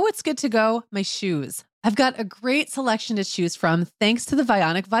 But you know what's good to go? My shoes. I've got a great selection to choose from thanks to the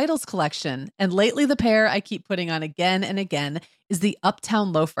Vionic Vitals collection. And lately the pair I keep putting on again and again is the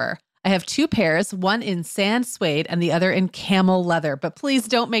Uptown Loafer. I have two pairs, one in sand suede and the other in camel leather, but please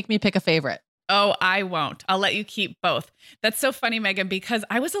don't make me pick a favorite. Oh, I won't. I'll let you keep both. That's so funny, Megan, because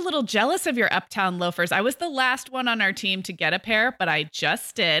I was a little jealous of your Uptown loafers. I was the last one on our team to get a pair, but I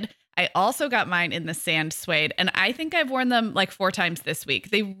just did. I also got mine in the sand suede, and I think I've worn them like 4 times this week.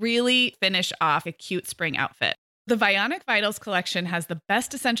 They really finish off a cute spring outfit. The Vionic Vitals collection has the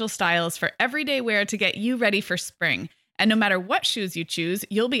best essential styles for everyday wear to get you ready for spring. And no matter what shoes you choose,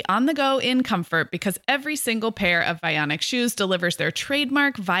 you'll be on the go in comfort because every single pair of Vionic shoes delivers their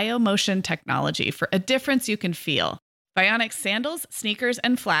trademark VioMotion technology for a difference you can feel. Vionic sandals, sneakers,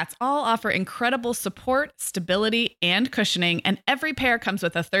 and flats all offer incredible support, stability, and cushioning, and every pair comes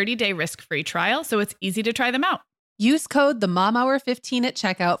with a 30-day risk-free trial, so it's easy to try them out. Use code TheMomHour15 at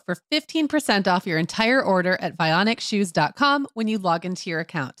checkout for 15% off your entire order at VionicShoes.com when you log into your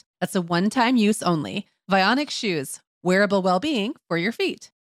account. That's a one-time use only. Vionic Shoes, wearable well-being for your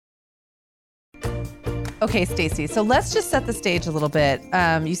feet. Okay, Stacey, so let's just set the stage a little bit.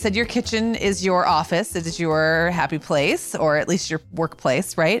 You said your kitchen is your office. It is your happy place, or at least your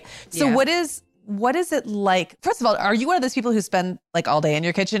workplace, right? So Yeah. what is it like? First of all, are you one of those people who spend like all day in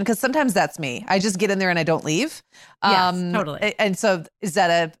your kitchen? Because sometimes that's me. I just get in there and I don't leave. Yes, totally. And so is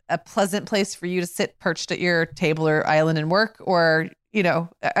that a pleasant place for you to sit perched at your table or island and work? Or,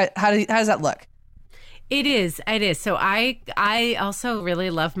 how does that look? It is. So I also really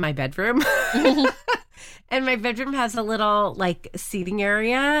love my bedroom. And my bedroom has a little like seating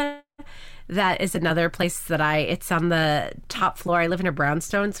area. That is another place that it's on the top floor. I live in a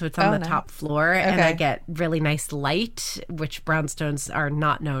brownstone, so it's on the nice. top floor. Okay. And I get really nice light, which brownstones are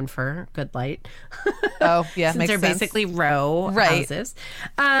not known for good light. Oh, yeah, Since makes they're sense. basically row Right. houses.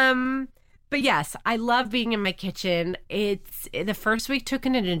 But yes, I love being in my kitchen. The first week took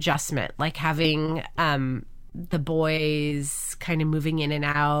an adjustment, like having the boys kind of moving in and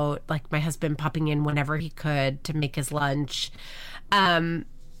out, like my husband popping in whenever he could to make his lunch.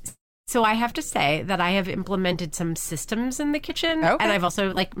 So I have to say that I have implemented some systems in the kitchen, Okay. and I've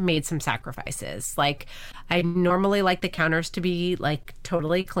also like made some sacrifices. Like I normally like the counters to be like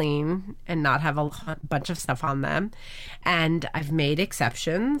totally clean and not have a bunch of stuff on them. And I've made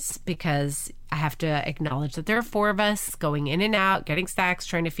exceptions because I have to acknowledge that there are 4 of us going in and out, getting snacks,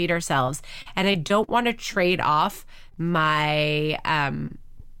 trying to feed ourselves. And I don't want to trade off my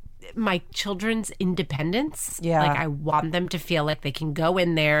my children's independence. Yeah. Like I want them to feel like they can go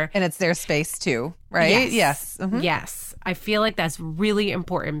in there. And it's their space too, right? Yes. Mm-hmm. Yes. I feel like that's really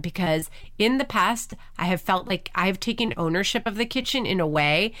important because in the past, I have felt like I've taken ownership of the kitchen in a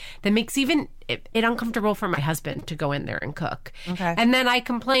way that makes even it uncomfortable for my husband to go in there and cook. Okay. And then I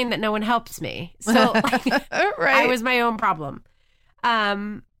complain that no one helps me. So like, I was my own problem.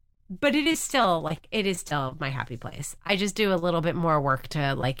 But it is still my happy place. I just do a little bit more work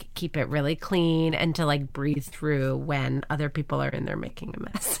to like keep it really clean and to like breathe through when other people are in there making a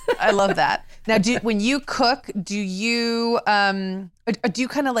mess. I love that. Now, when you cook, do you kind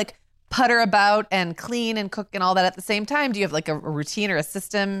of like putter about and clean and cook and all that at the same time? Do you have like a routine or a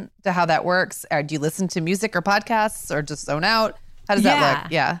system to how that works? Or do you listen to music or podcasts or just zone out? How does that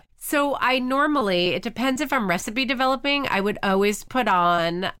look? Yeah. So it depends if I'm recipe developing, I would always put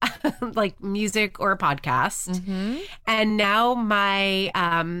on like music or a podcast. Mm-hmm. And now my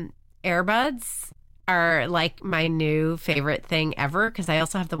earbuds are like my new favorite thing ever because I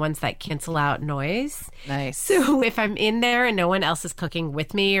also have the ones that cancel out noise. Nice. So if I'm in there and no one else is cooking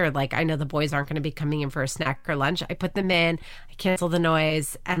with me or like I know the boys aren't going to be coming in for a snack or lunch, I put them in, I cancel the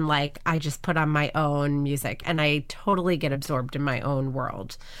noise, and like I just put on my own music and I totally get absorbed in my own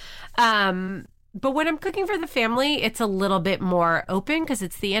world. But when I'm cooking for the family, it's a little bit more open because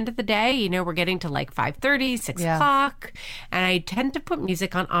it's the end of the day. You know, we're getting to like 5:30, 6 o'clock. And I tend to put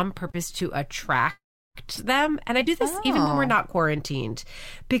music on purpose to attract them. And I do this even when we're not quarantined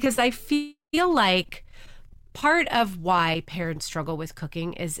because I feel like part of why parents struggle with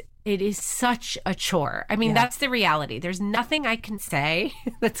cooking is it is such a chore. I mean, that's the reality. There's nothing I can say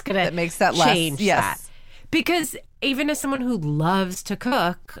that's going to makes that change less. Yes. that. Because even as someone who loves to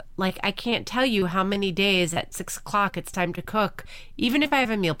cook, like I can't tell you how many days at 6 o'clock it's time to cook, even if I have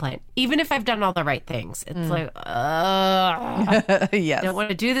a meal plan, even if I've done all the right things. It's like, yes. don't want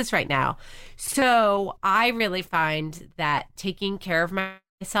to do this right now. So I really find that taking care of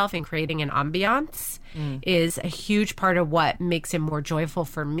myself and creating an ambiance is a huge part of what makes it more joyful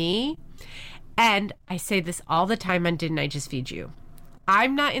for me. And I say this all the time on Didn't I Just Feed You?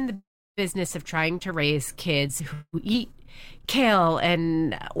 I'm not in the business of trying to raise kids who eat kale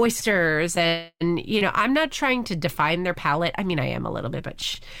and oysters and I'm not trying to define their palate. I mean, I am a little bit,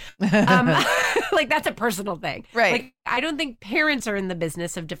 but like that's a personal thing, right? Like I don't think parents are in the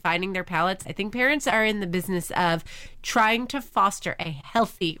business of defining their palates. I think parents are in the business of trying to foster a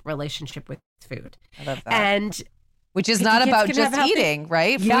healthy relationship with food. I love that. And which is not about just eating,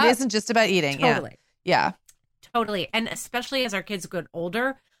 right? Yeah. Food isn't just about eating. Totally. Yeah. Totally. And especially as our kids get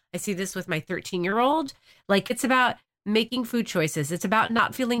older, I see this with my 13-year-old. Like, it's about making food choices. It's about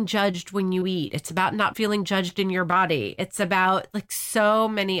not feeling judged when you eat. It's about not feeling judged in your body. It's about like so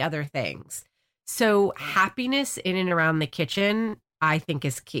many other things. So happiness in and around the kitchen, I think,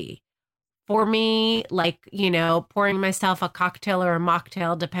 is key. For me, like, pouring myself a cocktail or a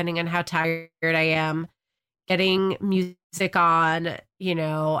mocktail, depending on how tired I am, getting music on,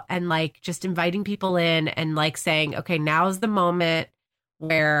 and like just inviting people in and like saying, okay, now's the moment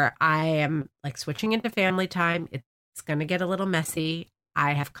where I am like switching into family time. It's going to get a little messy.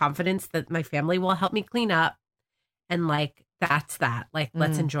 I have confidence that my family will help me clean up. And like, that's that. Like,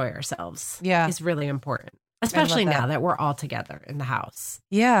 let's enjoy ourselves. Yeah. Is really important. Especially now that we're all together in the house.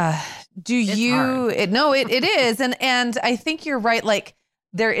 Yeah. It is. And I think you're right. Like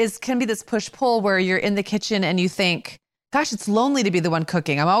can be this push pull where you're in the kitchen and you think, gosh, it's lonely to be the one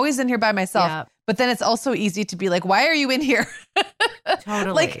cooking. I'm always in here by myself. Yeah. But then it's also easy to be like, why are you in here?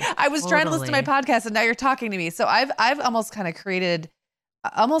 Totally. Like I was trying to listen to my podcast and now you're talking to me. So I've almost kind of created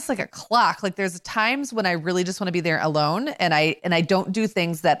almost like a clock. Like there's times when I really just want to be there alone and I don't do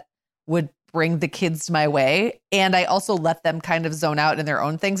things that would bring the kids my way. And I also let them kind of zone out in their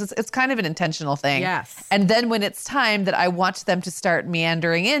own things. It's kind of an intentional thing. Yes. And then when it's time that I want them to start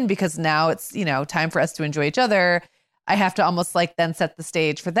meandering in because now it's, time for us to enjoy each other, I have to almost like then set the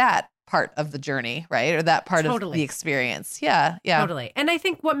stage for that part of the journey, right? Or that part of the experience. Yeah. Yeah. Totally. And I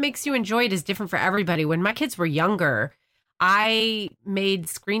think what makes you enjoy it is different for everybody. When my kids were younger, I made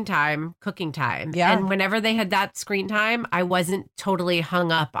screen time, cooking time. Yeah. And whenever they had that screen time, I wasn't totally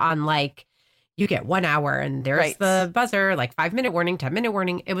hung up on like, you get 1 hour and there's the buzzer, like 5-minute warning, 10-minute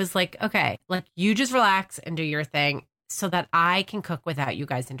warning. It was like, okay, like you just relax and do your thing so that I can cook without you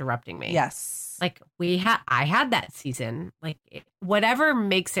guys interrupting me. Yes. Like I had that season, like whatever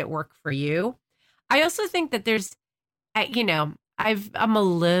makes it work for you. I also think that there's, I'm a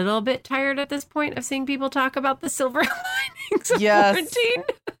little bit tired at this point of seeing people talk about the silver linings of quarantine.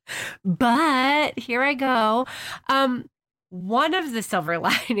 But here I go. One of the silver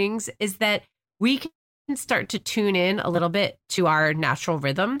linings is that we can start to tune in a little bit to our natural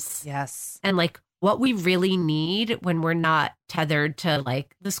rhythms. Yes. And like what we really need when we're not tethered to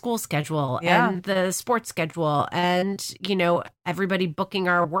like the school schedule and the sports schedule and, you know, everybody booking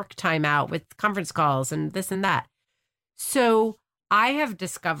our work time out with conference calls and this and that. So I have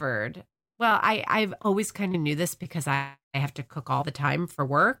discovered, well, I've always kind of knew this because I have to cook all the time for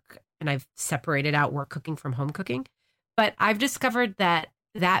work and I've separated out work cooking from home cooking. But I've discovered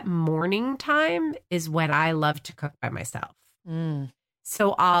that morning time is when I love to cook by myself.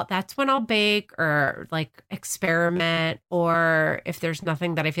 So that's when I'll bake or like experiment, or if there's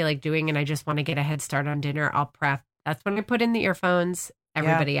nothing that I feel like doing and I just want to get a head start on dinner, I'll prep. That's when I put in the earphones,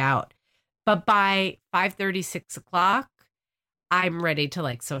 everybody out. But by 5:30, 6 o'clock, I'm ready to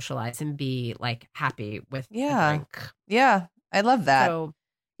like socialize and be like happy with the drink. Yeah. I love that. So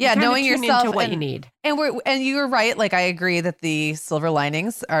knowing yourself into what you need. And you're right. Like, I agree that the silver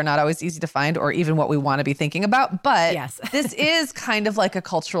linings are not always easy to find or even what we want to be thinking about. But this is kind of like a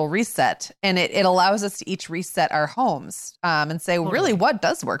cultural reset. And it allows us to each reset our homes and say, really, what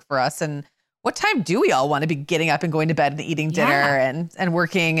does work for us? And what time do we all want to be getting up and going to bed and eating dinner and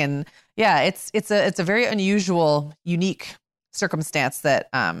working? And it's a very unusual, unique circumstance that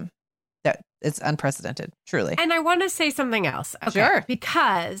it's unprecedented, truly. And I want to say something else. Okay, sure.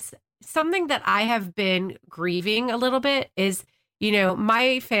 Because something that I have been grieving a little bit is, you know,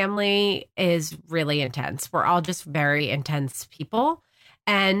 my family is really intense. We're all just very intense people.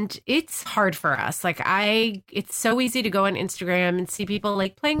 And it's hard for us. Like it's so easy to go on Instagram and see people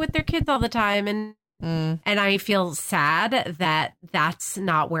like playing with their kids all the time. And I feel sad that that's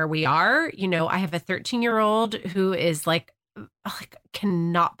not where we are. You know, I have a 13-year-old who is like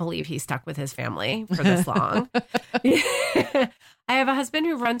cannot believe he stuck with his family for this long. I have a husband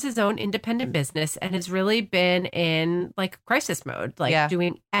who runs his own independent business and has really been in like crisis mode, like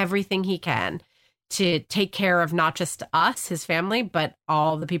doing everything he can to take care of not just us, his family, but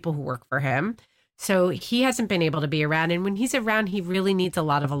all the people who work for him. So he hasn't been able to be around. And when he's around, he really needs a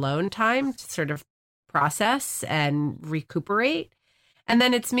lot of alone time to sort of process and recuperate. And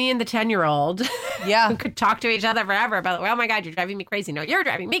then it's me and the 10-year-old who could talk to each other forever about, oh my God, you're driving me crazy. No, you're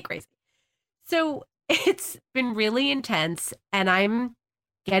driving me crazy. So it's been really intense. And I'm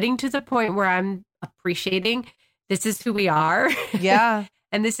getting to the point where I'm appreciating this is who we are. Yeah.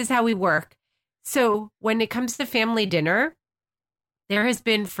 And this is how we work. So when it comes to family dinner, there has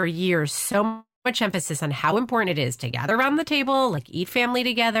been for years so much emphasis on how important it is to gather around the table, like eat family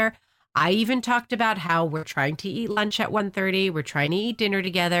together. I even talked about how we're trying to eat lunch at 1:30. We're trying to eat dinner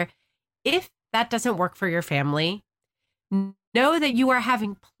together. If that doesn't work for your family, know that you are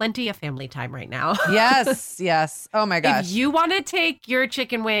having plenty of family time right now. Yes. Oh my gosh. If you want to take your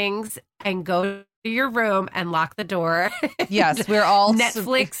chicken wings and go to your room and lock the door. Yes, we're all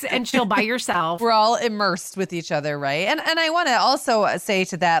Netflix and chill by yourself. We're all immersed with each other, right? And I want to also say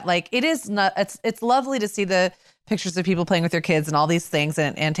to that, like, it's lovely to see the pictures of people playing with their kids and all these things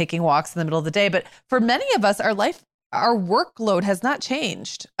and taking walks in the middle of the day. But for many of us, our workload has not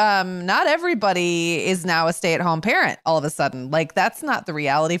changed. Not everybody is now a stay-at-home parent all of a sudden. Like, that's not the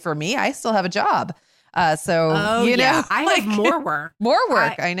reality for me. I still have a job. I have more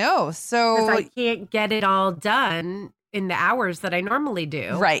work. I know. So I can't get it all done in the hours that I normally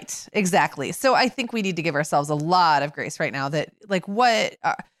do. Right. Exactly. So I think we need to give ourselves a lot of grace right now that like what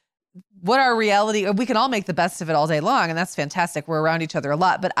our reality, we can all make the best of it all day long. And that's fantastic. We're around each other a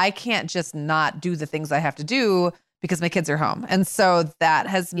lot, but I can't just not do the things I have to do because my kids are home. And so that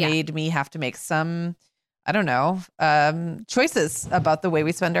has made me have to make some, choices about the way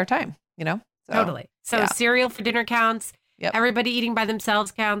we spend our time, you know? Totally. So cereal for dinner counts. Yep. Everybody eating by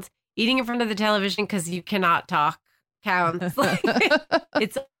themselves counts. Eating in front of the television because you cannot talk counts.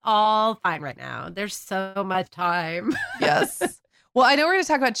 It's all fine right now. There's so much time. Yes. Well, I know we're going to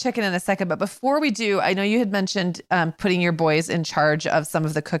talk about chicken in a second, but before we do, I know you had mentioned putting your boys in charge of some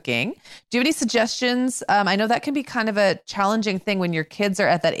of the cooking. Do you have any suggestions? I know that can be kind of a challenging thing when your kids are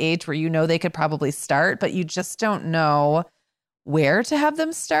at that age where you know they could probably start, but you just don't know where to have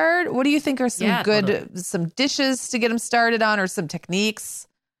them start. What do you think are some dishes to get them started on or some techniques?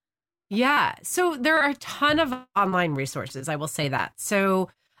 Yeah. So there are a ton of online resources. I will say that. So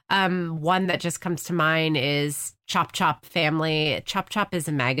one that just comes to mind is Chop Chop Family. Chop Chop is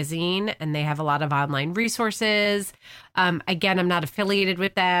a magazine and they have a lot of online resources. Again, I'm not affiliated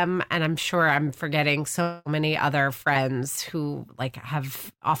with them and I'm sure I'm forgetting so many other friends who like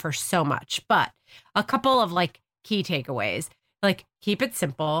offer so much, but a couple of like key takeaways, like keep it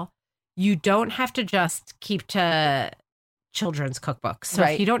simple. You don't have to just keep to children's cookbooks. So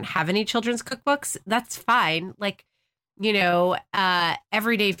if you don't have any children's cookbooks, that's fine. Like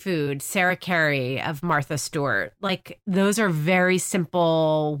everyday food, Sarah Carey of Martha Stewart. Like those are very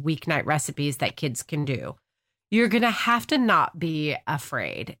simple weeknight recipes that kids can do. You're going to have to not be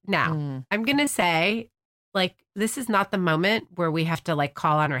afraid. Now, I'm going to say, like, this is not the moment where we have to like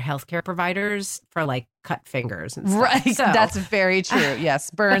call on our healthcare providers for like cut fingers and stuff. Right. So, that's very true. Yes.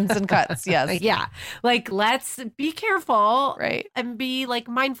 Burns and cuts. Yes. Yeah. Like, let's be careful. Right. And be like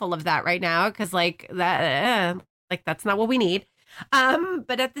mindful of that right now. Cause like that, that's not what we need.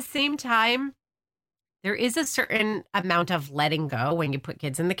 But at the same time, there is a certain amount of letting go when you put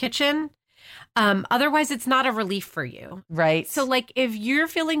kids in the kitchen. Otherwise, it's not a relief for you. Right. So like if you're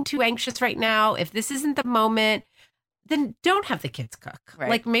feeling too anxious right now, if this isn't the moment, then don't have the kids cook. Right.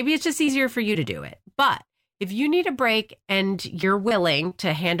 Like maybe it's just easier for you to do it. But if you need a break and you're willing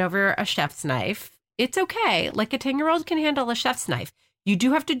to hand over a chef's knife, it's okay. Like a 10-year-old can handle a chef's knife. You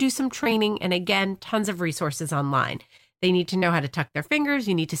do have to do some training. And again, tons of resources online. They need to know how to tuck their fingers.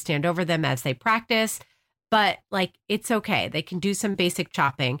 You need to stand over them as they practice. But like, it's okay. They can do some basic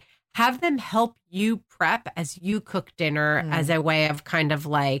chopping. Have them help you prep as you cook dinner as a way of kind of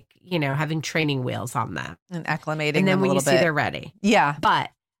like, having training wheels on them. And acclimating and then them a when you little see bit. they're ready. Yeah.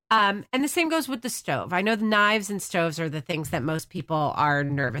 But, and the same goes with the stove. I know the knives and stoves are the things that most people are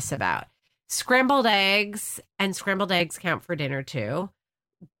nervous about. Scrambled eggs and scrambled eggs count for dinner too.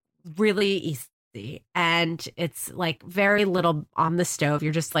 Really easy. And it's like very little on the stove.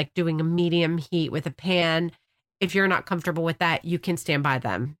 You're just like doing a medium heat with a pan. If you're not comfortable with that, you can stand by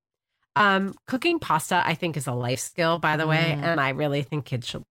them. Cooking pasta, I think, is a life skill, by the way, and I really think kids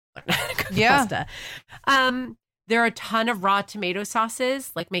should learn how to cook pasta. There are a ton of raw tomato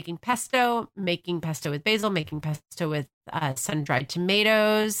sauces, like making pesto with basil, making pesto with sun-dried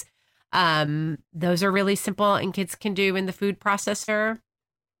tomatoes. Those are really simple and kids can do in the food processor.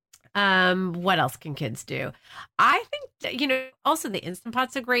 What else can kids do? I think, also the Instant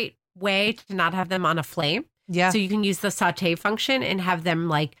Pot's a great way to not have them on a flame. Yeah. So you can use the saute function and have them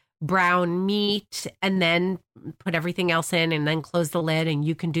like brown meat and then put everything else in and then close the lid and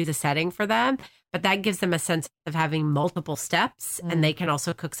you can do the setting for them. But that gives them a sense of having multiple steps and they can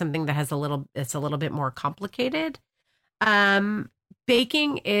also cook something that it's a little bit more complicated.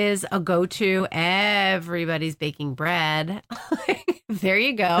 Baking is a go-to. Everybody's baking bread. There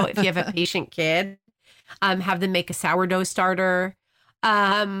you go. If you have a patient kid, have them make a sourdough starter.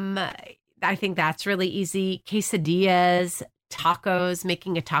 I think that's really easy. Quesadillas, tacos,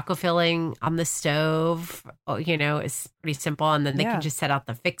 making a taco filling on the stove, is pretty simple. And then they can just set out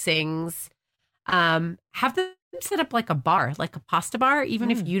the fixings. Have them set up like a bar, like a pasta bar.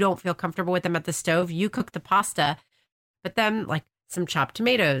 Even if you don't feel comfortable with them at the stove, you cook the pasta, but then like some chopped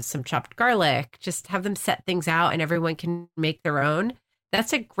tomatoes, some chopped garlic, just have them set things out and everyone can make their own.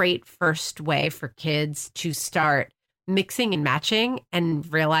 That's a great first way for kids to start mixing and matching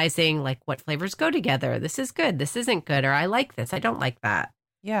and realizing like what flavors go together. This is good. This isn't good. Or I like this. I don't like that.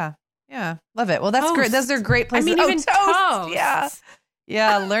 Yeah. Yeah. Love it. Well, that's Toast. great. Those are great places. I mean, even toast. Yeah.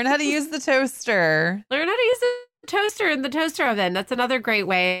 Yeah. Learn how to use the toaster. Learn how to use the toaster in the toaster oven. That's another great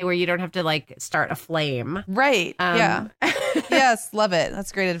way where you don't have to like start a flame. Right. Yeah. Yes. Love it.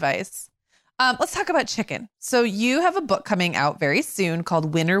 That's great advice. Let's talk about chicken. So you have a book coming out very soon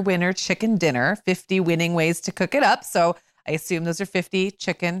called Winner, Winner, Chicken Dinner, 50 Winning Ways to Cook It Up. So I assume those are 50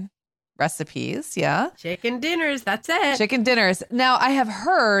 chicken recipes. Yeah. Chicken dinners. That's it. Chicken dinners. Now, I have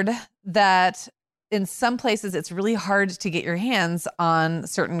heard that in some places, it's really hard to get your hands on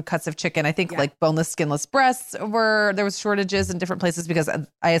certain cuts of chicken. I think like boneless, skinless breasts there was shortages in different places because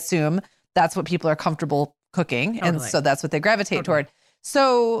I assume that's what people are comfortable cooking. Totally. And so that's what they gravitate toward.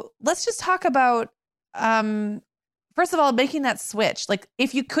 So let's just talk about, first of all, making that switch. Like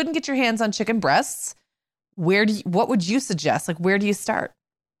if you couldn't get your hands on chicken breasts, what would you suggest? Like, where do you start?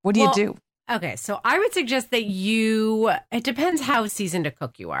 What do you do? Okay. So I would suggest that it depends how seasoned a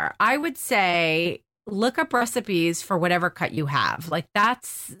cook you are. I would say look up recipes for whatever cut you have. Like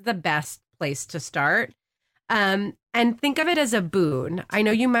that's the best place to start. And think of it as a boon. I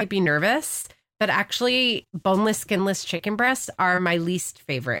know you might be nervous, but actually, boneless, skinless chicken breasts are my least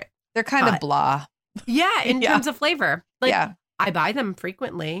favorite. They're kind of blah. Yeah, in terms of flavor. Like, I buy them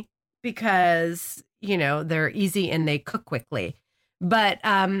frequently because, they're easy and they cook quickly. But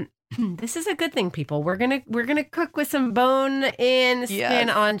this is a good thing, people. We're gonna cook with some bone-in,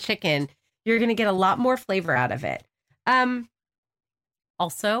 skin-on chicken. You're gonna get a lot more flavor out of it.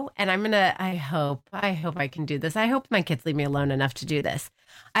 Also, and I hope I can do this. I hope my kids leave me alone enough to do this.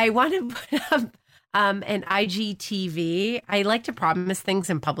 I want to put up an IGTV. I like to promise things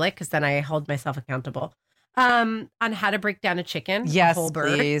in public because then I hold myself accountable on how to break down a chicken, a whole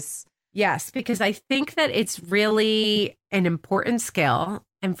bird. Please. Yes, because I think that it's really an important skill,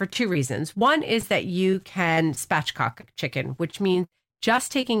 and for two reasons. One is that you can spatchcock chicken, which means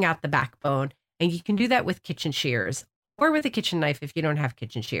just taking out the backbone, and you can do that with kitchen shears or with a kitchen knife if you don't have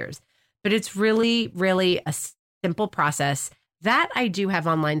kitchen shears. But it's really, really a simple process that I do have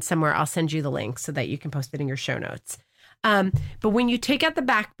online somewhere. I'll send you the link so that you can post it in your show notes. But when you take out the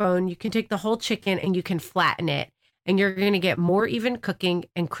backbone, you can take the whole chicken and you can flatten it, and you're going to get more even cooking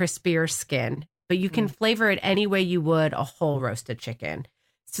and crispier skin. But you can flavor it any way you would a whole roasted chicken.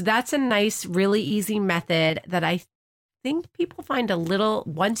 So that's a nice, really easy method that I think people find a little,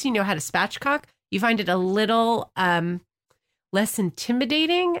 once you know how to spatchcock, you find it a little less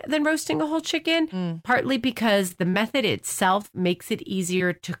intimidating than roasting a whole chicken, partly because the method itself makes it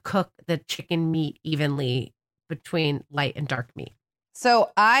easier to cook the chicken meat evenly between light and dark meat.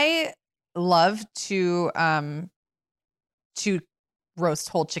 So I love to roast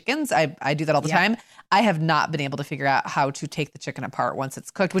whole chickens. I do that all the time. I have not been able to figure out how to take the chicken apart once it's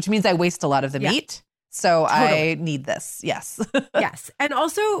cooked, which means I waste a lot of the meat. So totally. I need this. Yes. Yes. And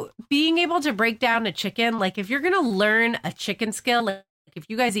also being able to break down a chicken, like if you're going to learn a chicken skill, like if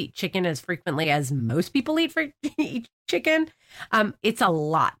you guys eat chicken as frequently as most people eat chicken, it's a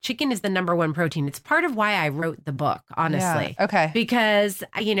lot. Chicken is the number one protein. It's part of why I wrote the book, honestly. Yeah. Okay. Because,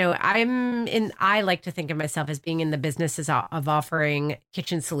 I like to think of myself as being in the business of offering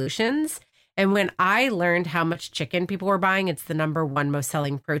kitchen solutions. And when I learned how much chicken people were buying, it's the number one most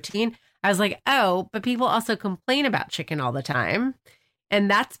selling protein. I was like, oh, but people also complain about chicken all the time. And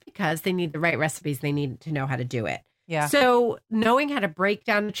that's because they need the right recipes. They need to know how to do it. Yeah. So knowing how to break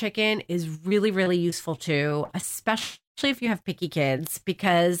down a chicken is really, really useful too, especially if you have picky kids,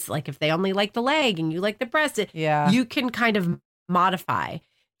 because like if they only like the leg and you like the breast, you can kind of modify.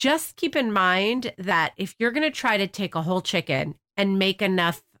 Just keep in mind that if you're going to try to take a whole chicken and make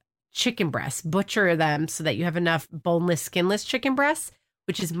enough chicken breasts, butcher them so that you have enough boneless, skinless chicken breasts,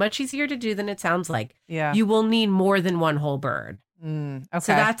 which is much easier to do than it sounds like, you will need more than one whole bird. Okay.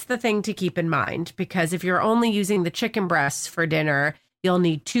 So that's the thing to keep in mind, because if you're only using the chicken breasts for dinner, you'll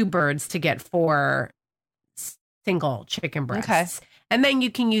need 2 birds to get 4 single chicken breasts. Okay. And then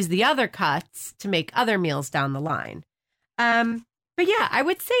you can use the other cuts to make other meals down the line. But yeah, I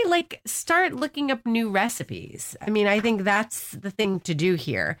would say like start looking up new recipes. I mean, I think that's the thing to do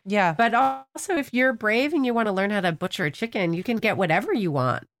here. Yeah. But also if you're brave and you want to learn how to butcher a chicken, you can get whatever you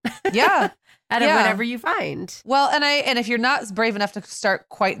want. Yeah. Out of whatever you find. Well, and if you're not brave enough to start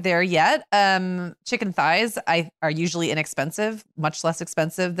quite there yet, chicken thighs are usually inexpensive, much less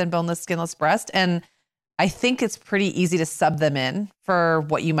expensive than boneless, skinless breast. And I think it's pretty easy to sub them in for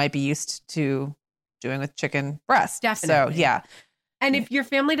what you might be used to doing with chicken breast. Definitely. So, yeah. And if your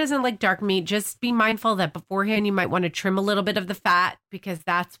family doesn't like dark meat, just be mindful that beforehand you might want to trim a little bit of the fat, because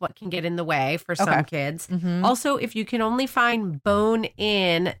that's what can get in the way for some kids. Mm-hmm. Also, if you can only find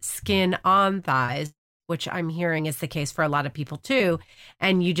bone-in, skin-on thighs, which I'm hearing is the case for a lot of people too,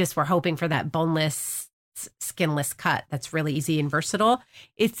 and you just were hoping for that boneless, skinless cut that's really easy and versatile,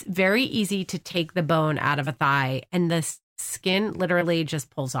 it's very easy to take the bone out of a thigh and the skin literally just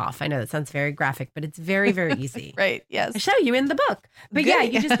pulls off. I know that sounds very graphic, but it's very, very easy. Right. Yes. I show you in the book. But yeah,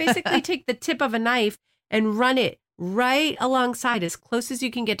 you just basically take the tip of a knife and run it right alongside as close as you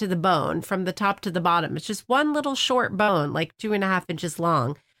can get to the bone from the top to the bottom. It's just one little short bone, like 2.5 inches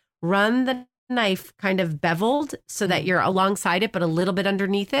long. Run the knife kind of beveled so that you're alongside it, but a little bit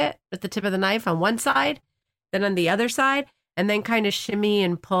underneath it with the tip of the knife on one side, then on the other side, and then kind of shimmy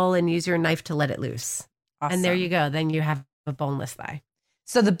and pull and use your knife to let it loose. Awesome. And there you go. Then you have a boneless thigh.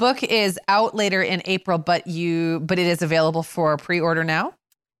 So the book is out later in April, but it is available for pre-order now?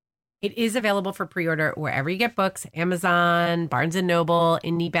 It is available for pre-order wherever you get books, Amazon, Barnes & Noble,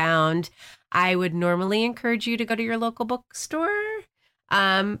 IndieBound. I would normally encourage you to go to your local bookstore.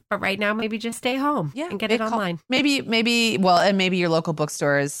 But right now, maybe just stay home and get it online. Maybe your local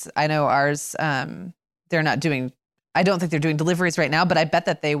bookstores. I know ours, they're not doing, I don't think they're doing deliveries right now, but I bet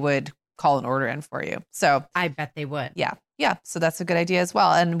that they would call an order in for you. So I bet they would. Yeah. Yeah. So that's a good idea as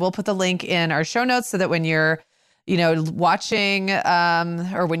well. And we'll put the link in our show notes so that when you're, watching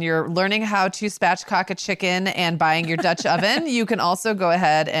or when you're learning how to spatchcock a chicken and buying your Dutch oven, you can also go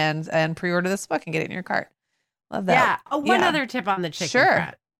ahead and pre-order this book and get it in your cart. Love that. Yeah. One other tip on the chicken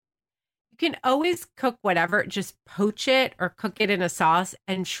fat. You can always cook whatever, just poach it or cook it in a sauce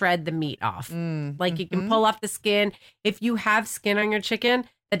and shred the meat off. Like you can pull off the skin. If you have skin on your chicken,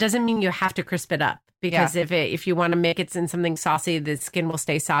 that doesn't mean you have to crisp it up, because if you want to make it in something saucy, the skin will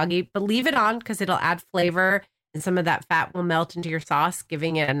stay soggy, but leave it on because it'll add flavor and some of that fat will melt into your sauce,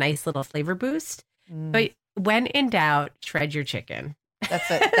 giving it a nice little flavor boost. But when in doubt, shred your chicken.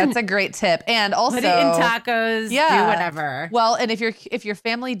 That's a great tip. And also put it in tacos, do whatever. Well, and if your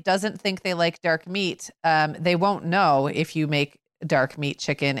family doesn't think they like dark meat, they won't know if you make dark meat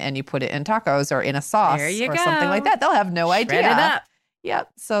chicken and you put it in tacos or in a sauce or something like that. They'll have no idea. Shred it up. Yep.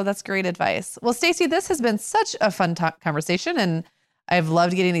 So that's great advice. Well, Stacey, this has been such a fun conversation, and I've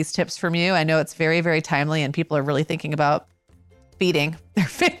loved getting these tips from you. I know it's very, very timely, and people are really thinking about feeding their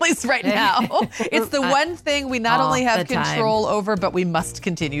families right now. It's the one thing we not only have control over, but we must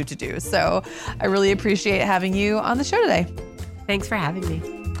continue to do. So I really appreciate having you on the show today. Thanks for having me.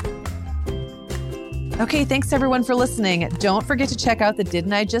 Okay, thanks everyone for listening. Don't forget to check out the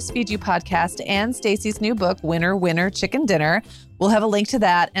Didn't I Just Feed You podcast and Stacey's new book, Winner, Winner, Chicken Dinner. We'll have a link to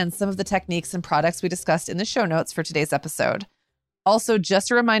that and some of the techniques and products we discussed in the show notes for today's episode. Also, just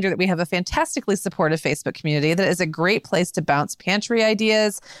a reminder that we have a fantastically supportive Facebook community that is a great place to bounce pantry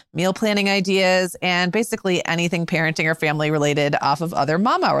ideas, meal planning ideas, and basically anything parenting or family related off of other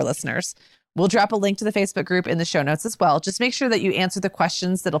Mom Hour listeners. We'll drop a link to the Facebook group in the show notes as well. Just make sure that you answer the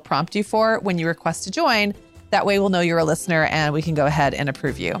questions that'll prompt you for when you request to join. That way we'll know you're a listener and we can go ahead and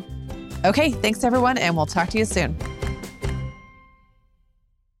approve you. Okay, thanks everyone, and we'll talk to you soon.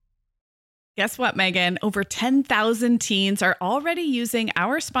 Guess what, Megan? Over 10,000 teens are already using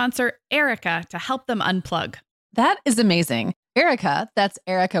our sponsor, Erica, to help them unplug. That is amazing. Erica, that's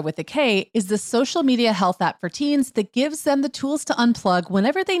Erica with a K, is the social media health app for teens that gives them the tools to unplug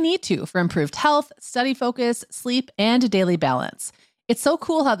whenever they need to for improved health, study focus, sleep, and daily balance. It's so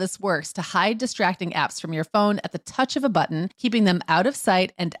cool how this works to hide distracting apps from your phone at the touch of a button, keeping them out of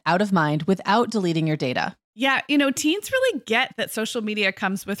sight and out of mind without deleting your data. Yeah, teens really get that social media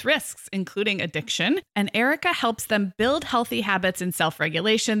comes with risks, including addiction, and Erica helps them build healthy habits and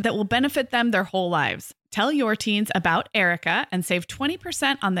self-regulation that will benefit them their whole lives. Tell your teens about Erica and save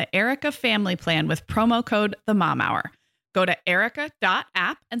 20% on the Erica family plan with promo code TheMomHour. Go to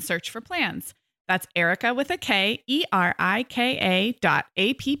erica.app and search for plans. That's Erica with a K, ERIKA.app,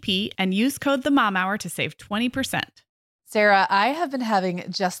 and use code TheMomHour to save 20%. Sarah, I have been having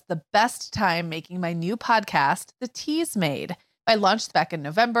just the best time making my new podcast, The Teas Made. I launched back in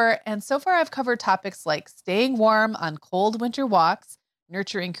November, and so far I've covered topics like staying warm on cold winter walks,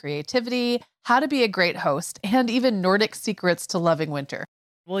 nurturing creativity, how to be a great host, and even Nordic secrets to loving winter.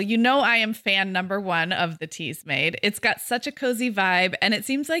 Well, I am fan number one of The Teas Made. It's got such a cozy vibe, and it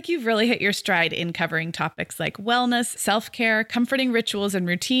seems like you've really hit your stride in covering topics like wellness, self-care, comforting rituals and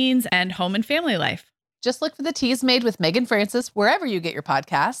routines, and home and family life. Just look for The Teas Made with Megan Francis wherever you get your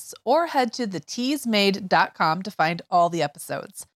podcasts, or head to theteasmade.com to find all the episodes.